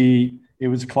 because it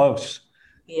was close.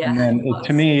 Yeah. And then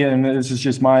to me, and this is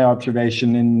just my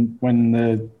observation, and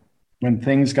when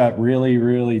things got really,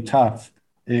 really tough,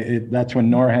 that's when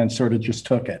Norham sort of just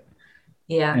took it.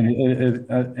 Yeah.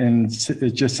 And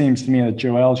it just seems to me that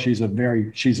Joelle,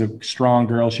 she's a strong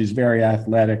girl. She's very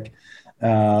athletic.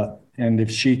 And if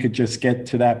she could just get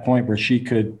to that point where she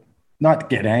could not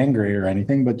get angry or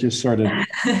anything, but just sort of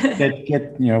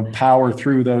get power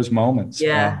through those moments.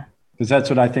 Yeah. Because that's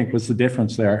what I think was the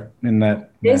difference there in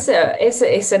that. It's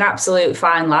an absolute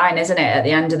fine line, isn't it? At the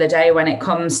end of the day, when it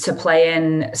comes to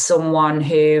playing someone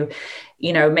who,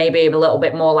 maybe a little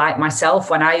bit more like myself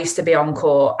when I used to be on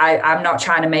court. I'm not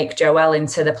trying to make Joelle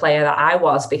into the player that I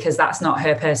was, because that's not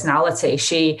her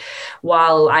personality.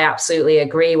 While I absolutely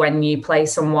agree, when you play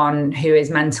someone who is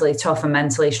mentally tough and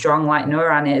mentally strong like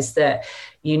Nouran is, that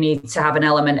you need to have an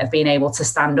element of being able to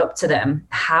stand up to them.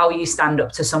 How you stand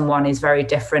up to someone is very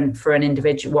different for one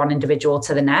individual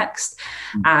to the next.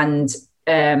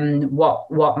 And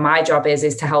what my job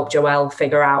is to help Joelle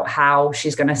figure out how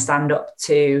she's going to stand up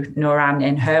to Nouran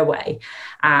in her way.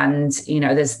 And,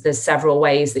 there's several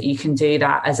ways that you can do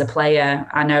that as a player.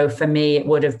 I know for me, it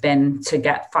would have been to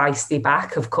get feisty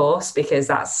back, of course, because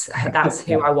that's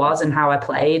who I was and how I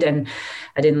played. And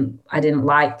I didn't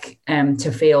like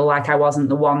to feel like I wasn't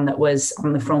the one that was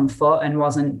on the front foot and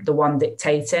wasn't the one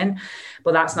dictating.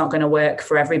 But that's not going to work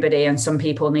for everybody. And some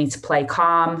people need to play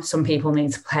calm. Some people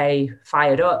need to play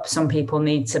fired up. Some people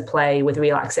need to play with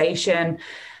relaxation.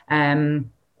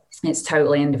 It's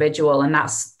totally individual. And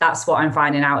that's what I'm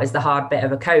finding out is the hard bit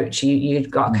of a coach. You've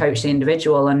got to coach the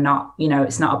individual, and not,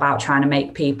 it's not about trying to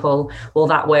make people, well,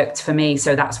 that worked for me,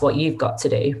 so that's what you've got to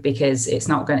do, because it's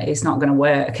not going to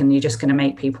work, and you're just going to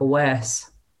make people worse.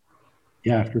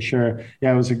 Yeah, for sure.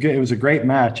 Yeah, it was a great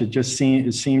match. It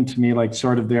seemed to me like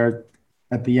sort of there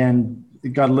at the end, she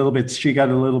got a little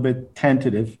bit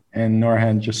tentative, and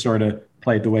Norham just sort of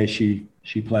played the way she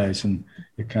plays, and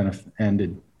it kind of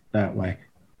ended that way.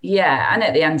 Yeah, and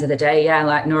at the end of the day,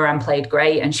 like Nouran played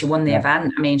great, and she won the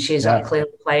event. I mean, she's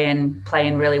clearly playing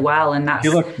really well, and she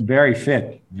looked very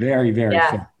fit, very, very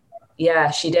fit. Yeah,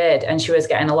 she did, and she was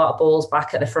getting a lot of balls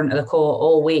back at the front of the court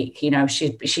all week.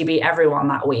 She beat everyone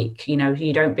that week. You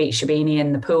don't beat Shabini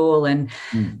in the pool, and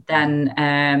then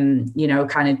kind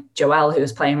of Joelle, who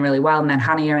was playing really well, and then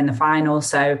Hania in the final.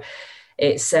 So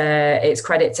it's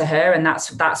credit to her, and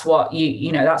that's what that's what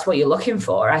you're looking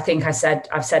for. I think I've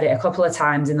said it a couple of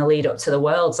times in the lead up to the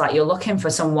Worlds, like you're looking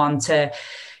for someone to,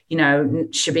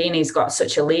 Shabini's got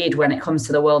such a lead when it comes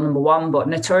to the world number one, but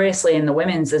notoriously in the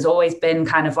women's, there's always been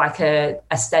kind of like a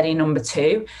steady number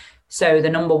two. So the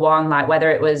number one, like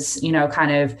whether it was,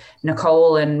 kind of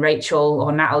Nicole and Rachel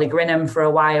or Natalie Grinham for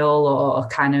a while, or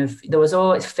kind of, there was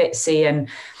always Fitzy and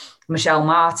Michelle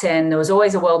Martin. There was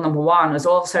always a world number one.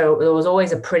 There was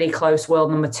always a pretty close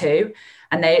world number two.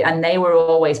 And they were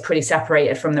always pretty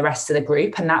separated from the rest of the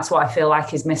group. And that's what I feel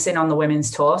like is missing on the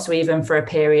women's tour. So even for a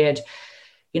period,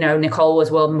 Nicole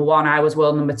was world number one, I was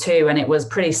world number two. And it was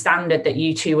pretty standard that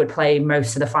you two would play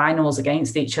most of the finals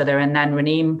against each other. And then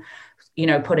Raneem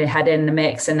put her head in the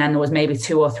mix, and then there was maybe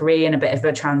 2 or 3 in a bit of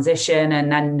a transition,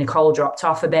 and then Nicole dropped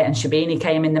off a bit and Shabini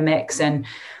came in the mix. And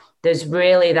there's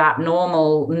really that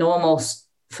normal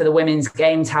for the women's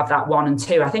game to have that 1 and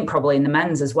 2, I think probably in the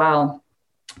men's as well.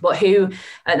 But who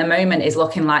at the moment is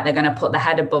looking like they're going to put the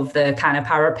head above the kind of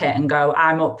parapet and go,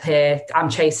 I'm up here, I'm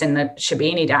chasing the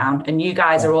Shabini down, and you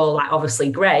guys are all like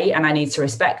obviously great and I need to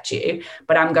respect you,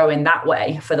 but I'm going that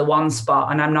way for the 1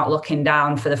 spot and I'm not looking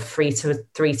down for the 3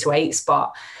 to 8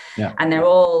 spot. Yeah. And they're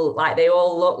all like, they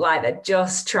all look like they're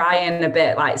just trying a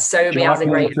bit. Like Sobi has a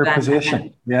great event.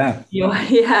 Position. Yeah.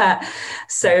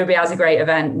 Sobi has a great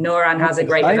event. Nouran has a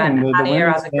great event. Hania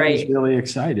has a great. It's really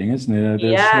exciting, isn't it?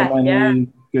 There's so many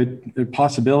good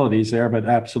possibilities there, but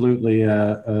absolutely,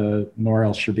 Nour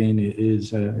El Sherbini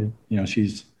is,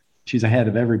 she's ahead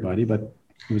of everybody. But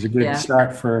it was a good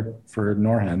start for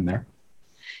Nourhan there.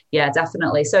 Yeah,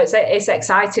 definitely. So it's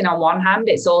exciting on one hand.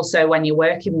 It's also when you're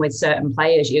working with certain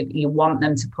players, you want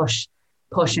them to push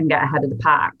and get ahead of the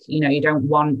pack. You don't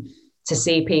want to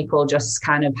see people just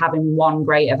kind of having one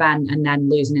great event and then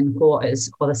losing in the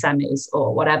quarters or the semis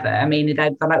or whatever. I mean, they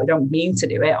don't mean to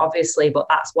do it, obviously, but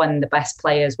that's when the best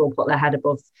players will put their head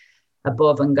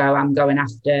above and go, I'm going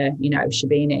after,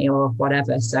 Shabini or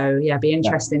whatever. So yeah, be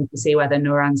interesting to see whether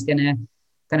Nouran's gonna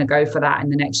go for that in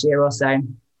the next year or so.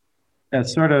 That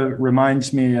sort of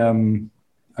reminds me,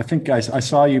 I think I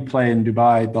saw you play in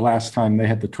Dubai the last time they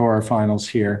had the Tour finals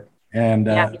here. And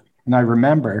I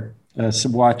remember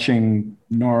watching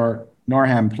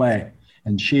Nourhan play.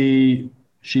 And she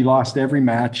lost every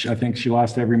match. I think she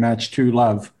lost every match to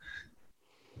love.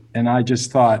 And I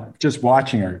just thought, just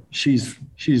watching her, she's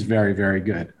very, very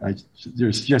good.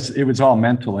 It was all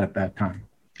mental at that time,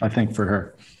 I think, for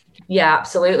her. Yeah,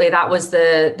 absolutely. That was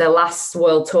the last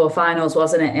World Tour finals,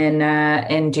 wasn't it, in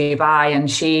Dubai? And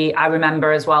I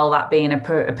remember as well that being a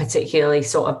particularly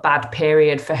sort of bad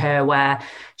period for her, where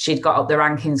she'd got up the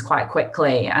rankings quite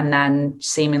quickly and then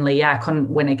seemingly, couldn't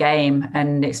win a game.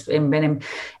 And it's been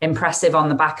impressive on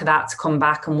the back of that to come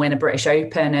back and win a British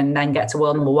Open and then get to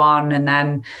world number 1 and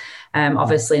then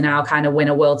obviously now kind of win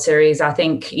a World Series. I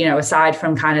think, aside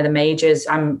from kind of the majors,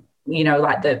 like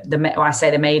when I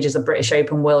say the majors, the British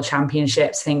Open, World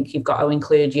Championships, I think you've got to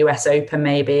include US Open,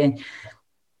 maybe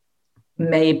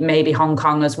Hong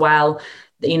Kong as well.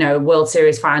 World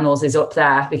Series finals is up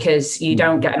there because you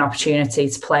don't get an opportunity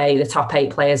to play the top 8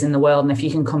 players in the world. And if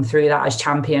you can come through that as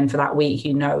champion for that week,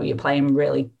 you're playing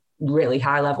really, really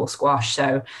high level squash.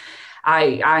 So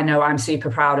I know I'm super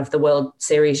proud of the World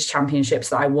Series championships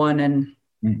that I won, and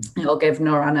it'll give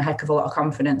Nouran a heck of a lot of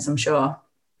confidence, I'm sure.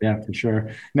 Yeah, for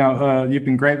sure. Now, you've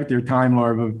been great with your time,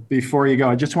 Laura, but before you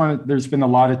go, there's been a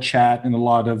lot of chat and a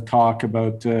lot of talk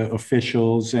about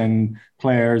officials and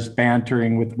players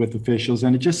bantering with officials.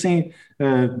 And it just seems,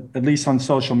 at least on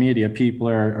social media, people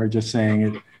are just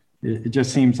saying it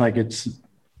just seems like it's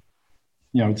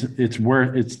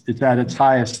at its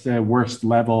highest, worst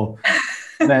level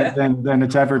than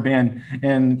it's ever been.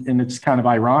 And it's kind of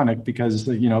ironic because,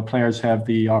 players have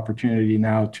the opportunity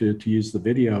now to use the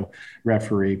video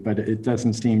referee, but it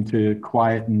doesn't seem to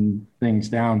quieten things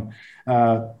down.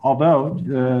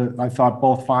 Although I thought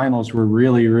both finals were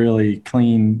really, really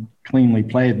cleanly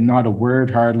played, not a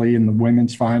word hardly in the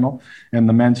women's final, and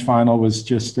the men's final was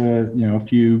just, a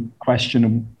few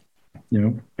questionable,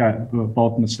 got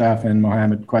both Mustafa and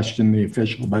Mohammed questioned the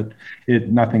official, but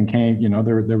nothing came,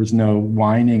 there was no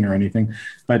whining or anything.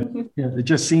 But it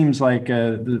just seems like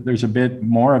there's a bit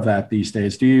more of that these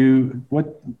days.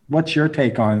 What's your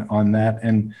take on that?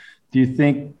 And do you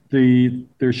think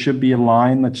there should be a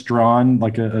line that's drawn,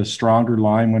 like a stronger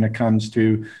line when it comes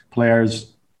to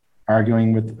players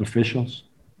arguing with officials?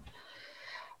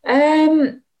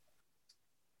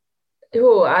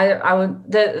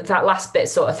 That last bit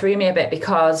sort of threw me a bit,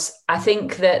 because I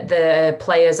think that the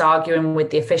players arguing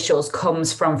with the officials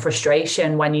comes from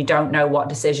frustration when you don't know what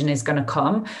decision is going to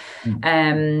come.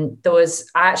 I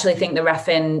actually think the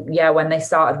reffing, when they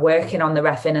started working on the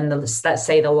reffing and let's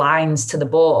say the lines to the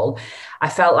ball, I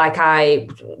felt like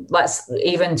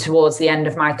even towards the end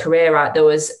of my career, there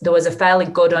was a fairly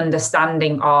good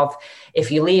understanding of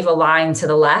if you leave a line to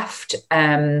the left,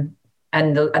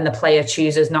 and the player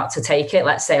chooses not to take it,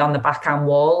 let's say on the backhand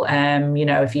wall,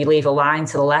 if you leave a line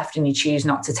to the left and you choose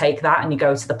not to take that and you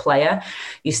go to the player,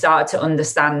 you start to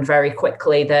understand very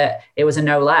quickly that it was a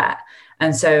no-let.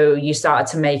 And so you started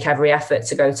to make every effort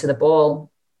to go to the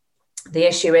ball. The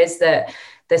issue is that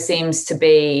there seems to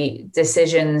be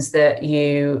decisions that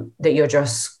you're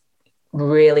just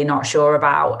really not sure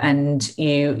about, and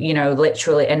you know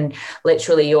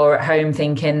literally you're at home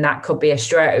thinking that could be a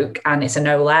stroke and it's a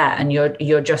no let, and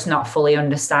you're just not fully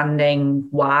understanding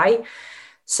why.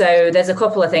 So there's a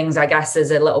couple of things. I guess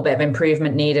there's a little bit of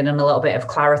improvement needed and a little bit of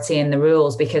clarity in the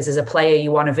rules, because as a player,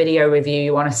 you want a video review,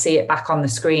 you want to see it back on the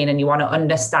screen, and you want to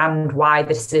understand why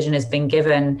the decision has been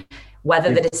given,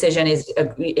 whether the decision is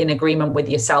in agreement with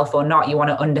yourself or not. You want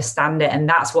to understand it. And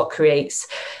that's what creates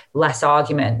less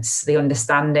arguments, the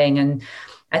understanding. And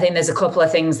I think there's a couple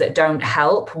of things that don't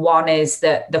help. One is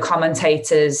that the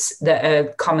commentators that are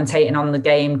commentating on the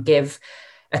game give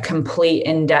a complete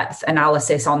in-depth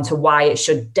analysis onto why it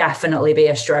should definitely be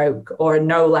a stroke or a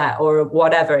no-let or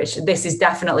whatever. This is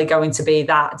definitely going to be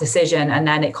that decision. And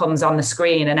then it comes on the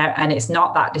screen and it's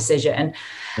not that decision.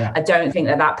 Yeah. I don't think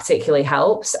that particularly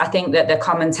helps. I think that the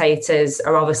commentators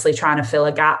are obviously trying to fill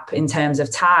a gap in terms of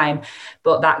time,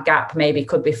 but that gap maybe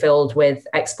could be filled with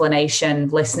explanation,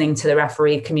 listening to the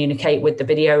referee communicate with the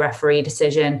video referee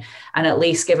decision, and at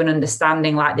least give an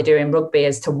understanding like they do in rugby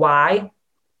as to why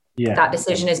that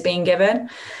decision is being given.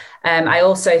 I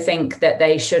also think that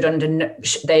they should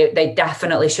they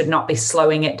definitely should not be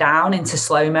slowing it down into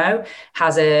slow-mo.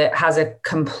 Has a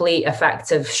complete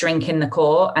effect of shrinking the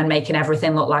court and making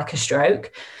everything look like a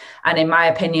stroke. And in my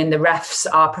opinion, the refs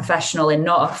are professional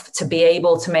enough to be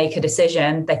able to make a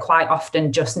decision. They quite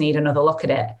often just need another look at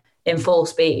it in full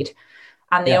speed.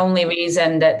 And the only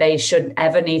reason that they should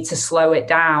ever need to slow it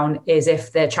down is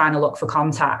if they're trying to look for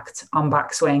contact on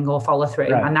backswing or follow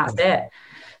through. Right. And that's it.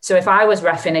 So if I was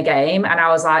reffing a game and I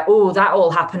was like, oh, that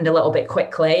all happened a little bit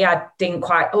quickly, I didn't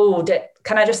quite,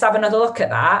 can I just have another look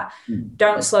at that?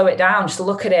 Don't slow it down. Just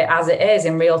look at it as it is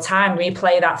in real time.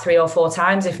 Replay that 3 or 4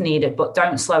 times if needed, but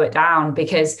don't slow it down,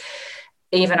 because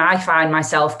even I find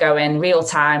myself going real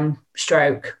time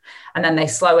stroke, and then they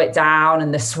slow it down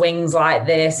and the swings like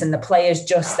this and the player's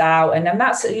just out. And then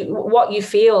that's what you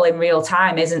feel in real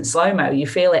time isn't slow-mo. You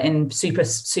feel it in super,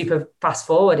 super fast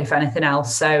forward, if anything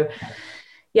else. So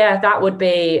yeah, that would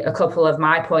be a couple of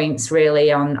my points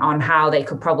really on how they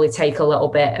could probably take a little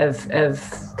bit of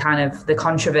kind of the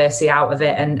controversy out of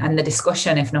it and the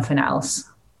discussion, if nothing else.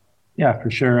 Yeah,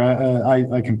 for sure.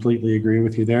 I completely agree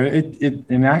with you there.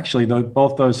 And actually,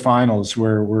 both those finals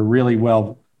were really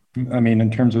well. I mean, in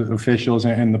terms of officials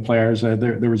and the players,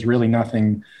 there was really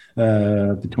nothing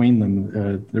between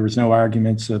them. There was no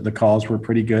arguments. The calls were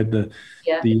pretty good.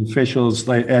 The officials,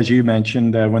 like, as you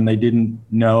mentioned, when they didn't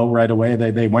know right away,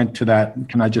 they went to that,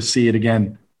 can I just see it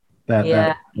again?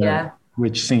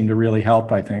 Which seemed to really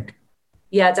help, I think.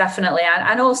 Yeah, definitely.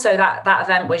 And also that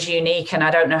event was unique, and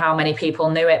I don't know how many people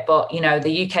knew it, but, you know,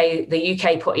 the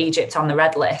UK put Egypt on the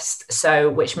red list. So,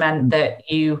 which meant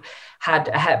that you had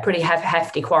a pretty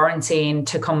hefty quarantine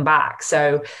to come back.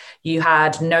 So you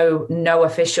had no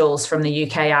officials from the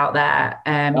UK out there.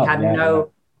 You had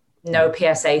no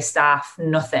PSA staff,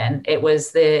 nothing. It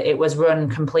was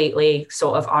run completely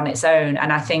sort of on its own.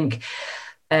 And I think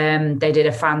they did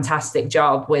a fantastic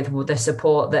job with the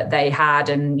support that they had.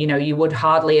 And, you know, you would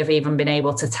hardly have even been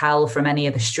able to tell from any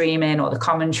of the streaming or the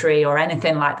commentary or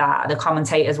anything like that. The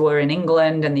commentators were in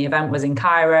England and the event was in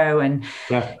Cairo. And,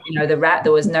 you know,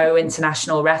 there was no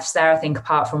international refs there, I think,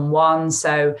 apart from one.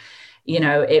 So, you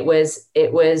know, it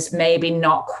was maybe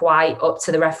not quite up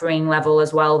to the refereeing level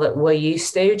as well that we're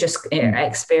used to, just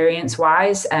experience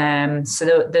wise.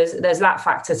 So there's that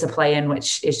factor to play in,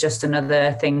 which is just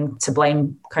another thing to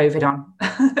blame COVID on.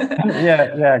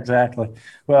 Yeah, exactly.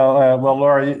 Well,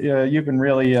 Laura, you've been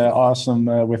really awesome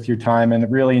with your time,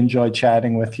 and really enjoyed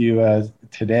chatting with you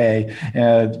today.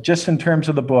 Just in terms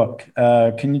of the book,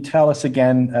 can you tell us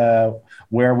again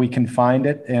where we can find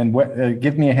it, and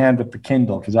give me a hand with the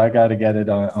Kindle, because I got to get it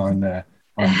on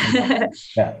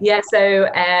Yeah, so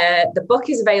the book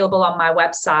is available on my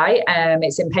website.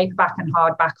 It's in paperback and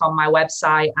hardback on my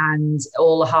website, and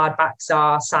all the hardbacks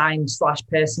are signed /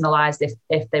 personalized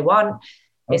if they want.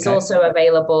 Okay. It's also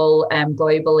available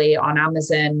globally on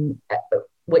Amazon,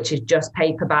 which is just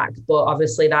paperback, but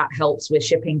obviously that helps with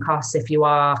shipping costs if you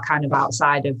are kind of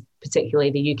outside of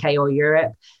particularly the UK or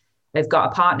Europe. They've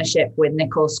got a partnership with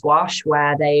Nickel Squash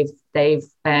where they've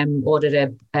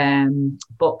ordered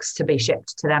books to be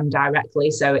shipped to them directly.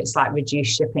 So it's like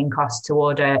reduced shipping costs to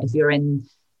order. If you're in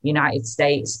United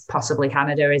States, possibly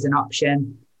Canada is an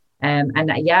option.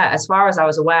 As far as I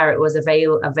was aware, it was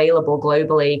available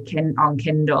globally on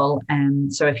Kindle.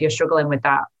 So if you're struggling with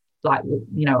that,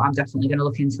 I'm definitely going to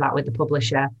look into that with the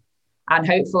publisher. And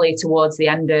hopefully towards the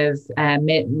end of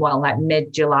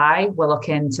mid-July, we're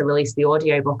looking to release the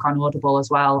audiobook on Audible as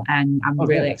well. And I'm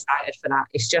really excited for that.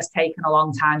 It's just taken a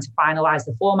long time to finalize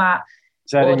the format.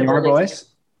 Is that in your voice?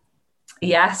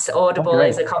 Yes, Audible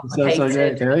is a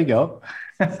complicated. There you go.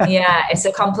 Yeah, it's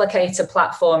a complicated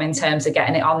platform in terms of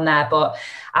getting it on there, but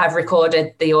I've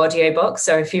recorded the audiobook.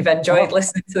 So if you've enjoyed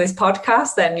listening to this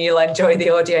podcast, then you'll enjoy the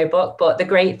audiobook. But the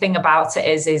great thing about it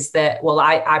is that, well,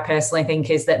 I personally think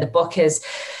is that the book has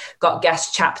got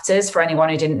guest chapters for anyone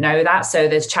who didn't know that. So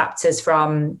there's chapters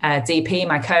from DP,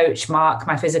 my coach, Mark,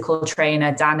 my physical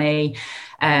trainer, Danny,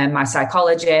 my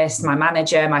psychologist, my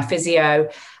manager, my physio,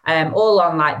 all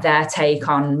on like their take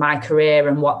on my career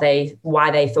and why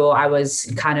they thought I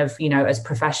was kind of, as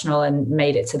professional and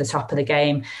made it to the top of the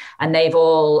game. And they've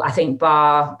all, I think,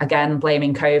 bar, again,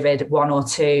 blaming COVID, one or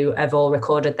two have all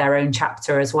recorded their own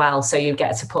chapter as well. So you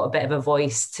get to put a bit of a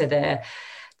voice to the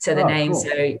name. Cool.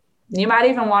 So you might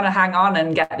even want to hang on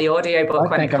and get the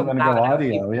audiobook when it comes out. I think I'm going to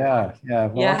go audio. Yeah.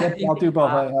 Well, I'll do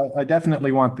both. I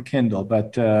definitely want the Kindle,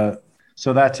 but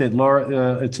so that's it.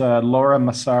 Laura, it's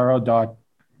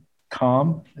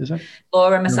lauramassaro.com, is it?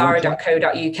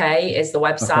 lauramassaro.co.uk is the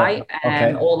website.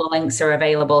 Okay. All the links are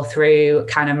available through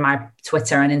kind of my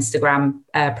Twitter and Instagram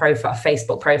profile,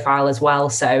 Facebook profile as well.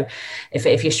 So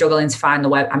if you're struggling to find the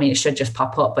web, it should just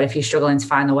pop up, but if you're struggling to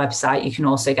find the website, you can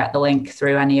also get the link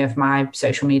through any of my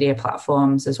social media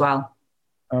platforms as well.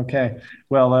 Okay.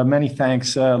 Well, many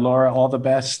thanks, Laura. All the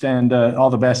best, and all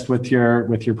the best with your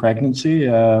pregnancy.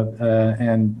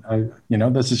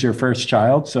 This is your first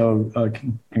child, so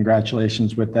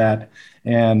congratulations with that.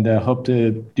 And hope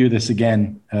to do this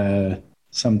again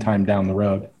sometime down the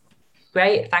road.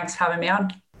 Great. Thanks for having me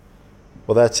on.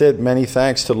 Well, that's it. Many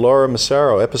thanks to Laura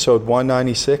Massaro, episode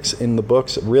 196 in the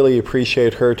books. Really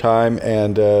appreciate her time.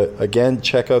 And again,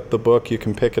 check out the book. You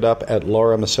can pick it up at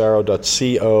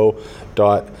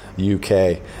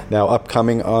lauramassaro.co.uk. Now,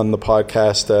 upcoming on the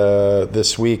podcast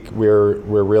this week, we're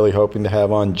really hoping to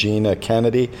have on Gina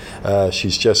Kennedy.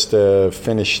 She's just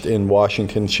finished in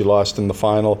Washington. She lost in the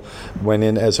final, went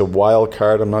in as a wild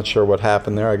card. I'm not sure what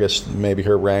happened there. I guess maybe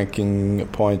her ranking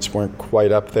points weren't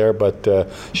quite up there, but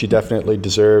she definitely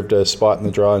deserved a spot in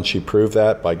the draw, and she proved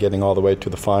that by getting all the way to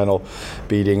the final,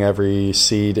 beating every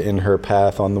seed in her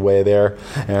path on the way there.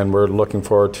 And we're looking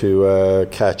forward to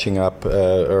catching up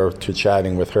or to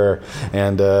chatting with her.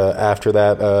 And after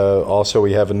that, also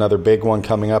we have another big one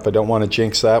coming up. I don't want to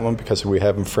jinx that one because we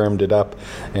haven't firmed it up.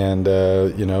 And,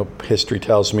 history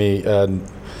tells me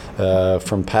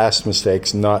from past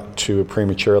mistakes not to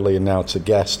prematurely announce a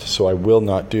guest, so I will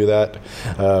not do that.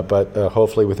 But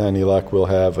hopefully with any luck we'll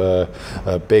have a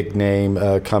big name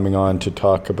coming on to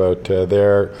talk about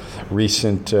their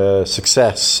recent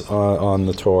success on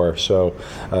the tour. So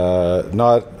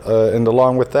and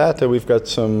along with that, we've got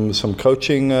some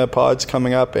coaching pods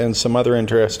coming up and some other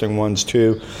interesting ones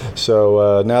too.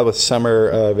 So now the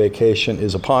summer vacation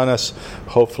is upon us.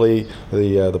 Hopefully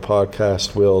the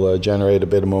podcast will generate a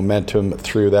bit of momentum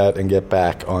through that and get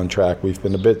back on track. We've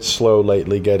been a bit slow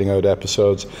lately getting out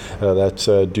episodes. That's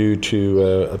due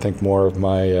to I think more of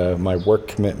my work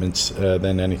commitments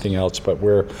than anything else, but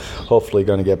we're hopefully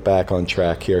going to get back on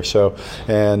track here. So,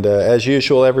 and as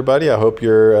usual, everybody, I hope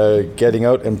you're getting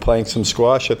out and playing some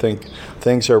squash. I think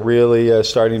things are really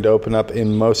starting to open up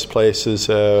in most places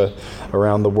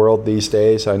around the world these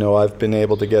days. I know I've been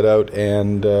able to get out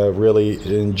and really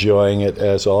enjoying it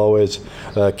as always.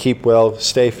 Keep well,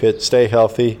 stay fit, stay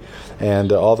healthy,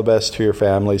 and all the best to your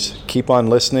families. Keep on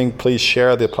listening. Please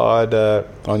share the pod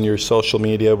on your social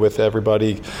media with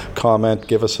everybody. Comment,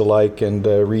 give us a like, and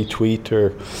retweet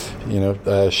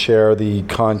or share the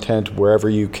content wherever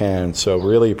you can. So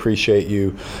really appreciate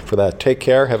you for that. Take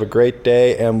care. Have a great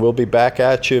day, and we'll be back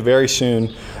at you very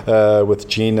soon with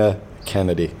Gina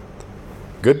Kennedy.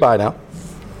 Goodbye now.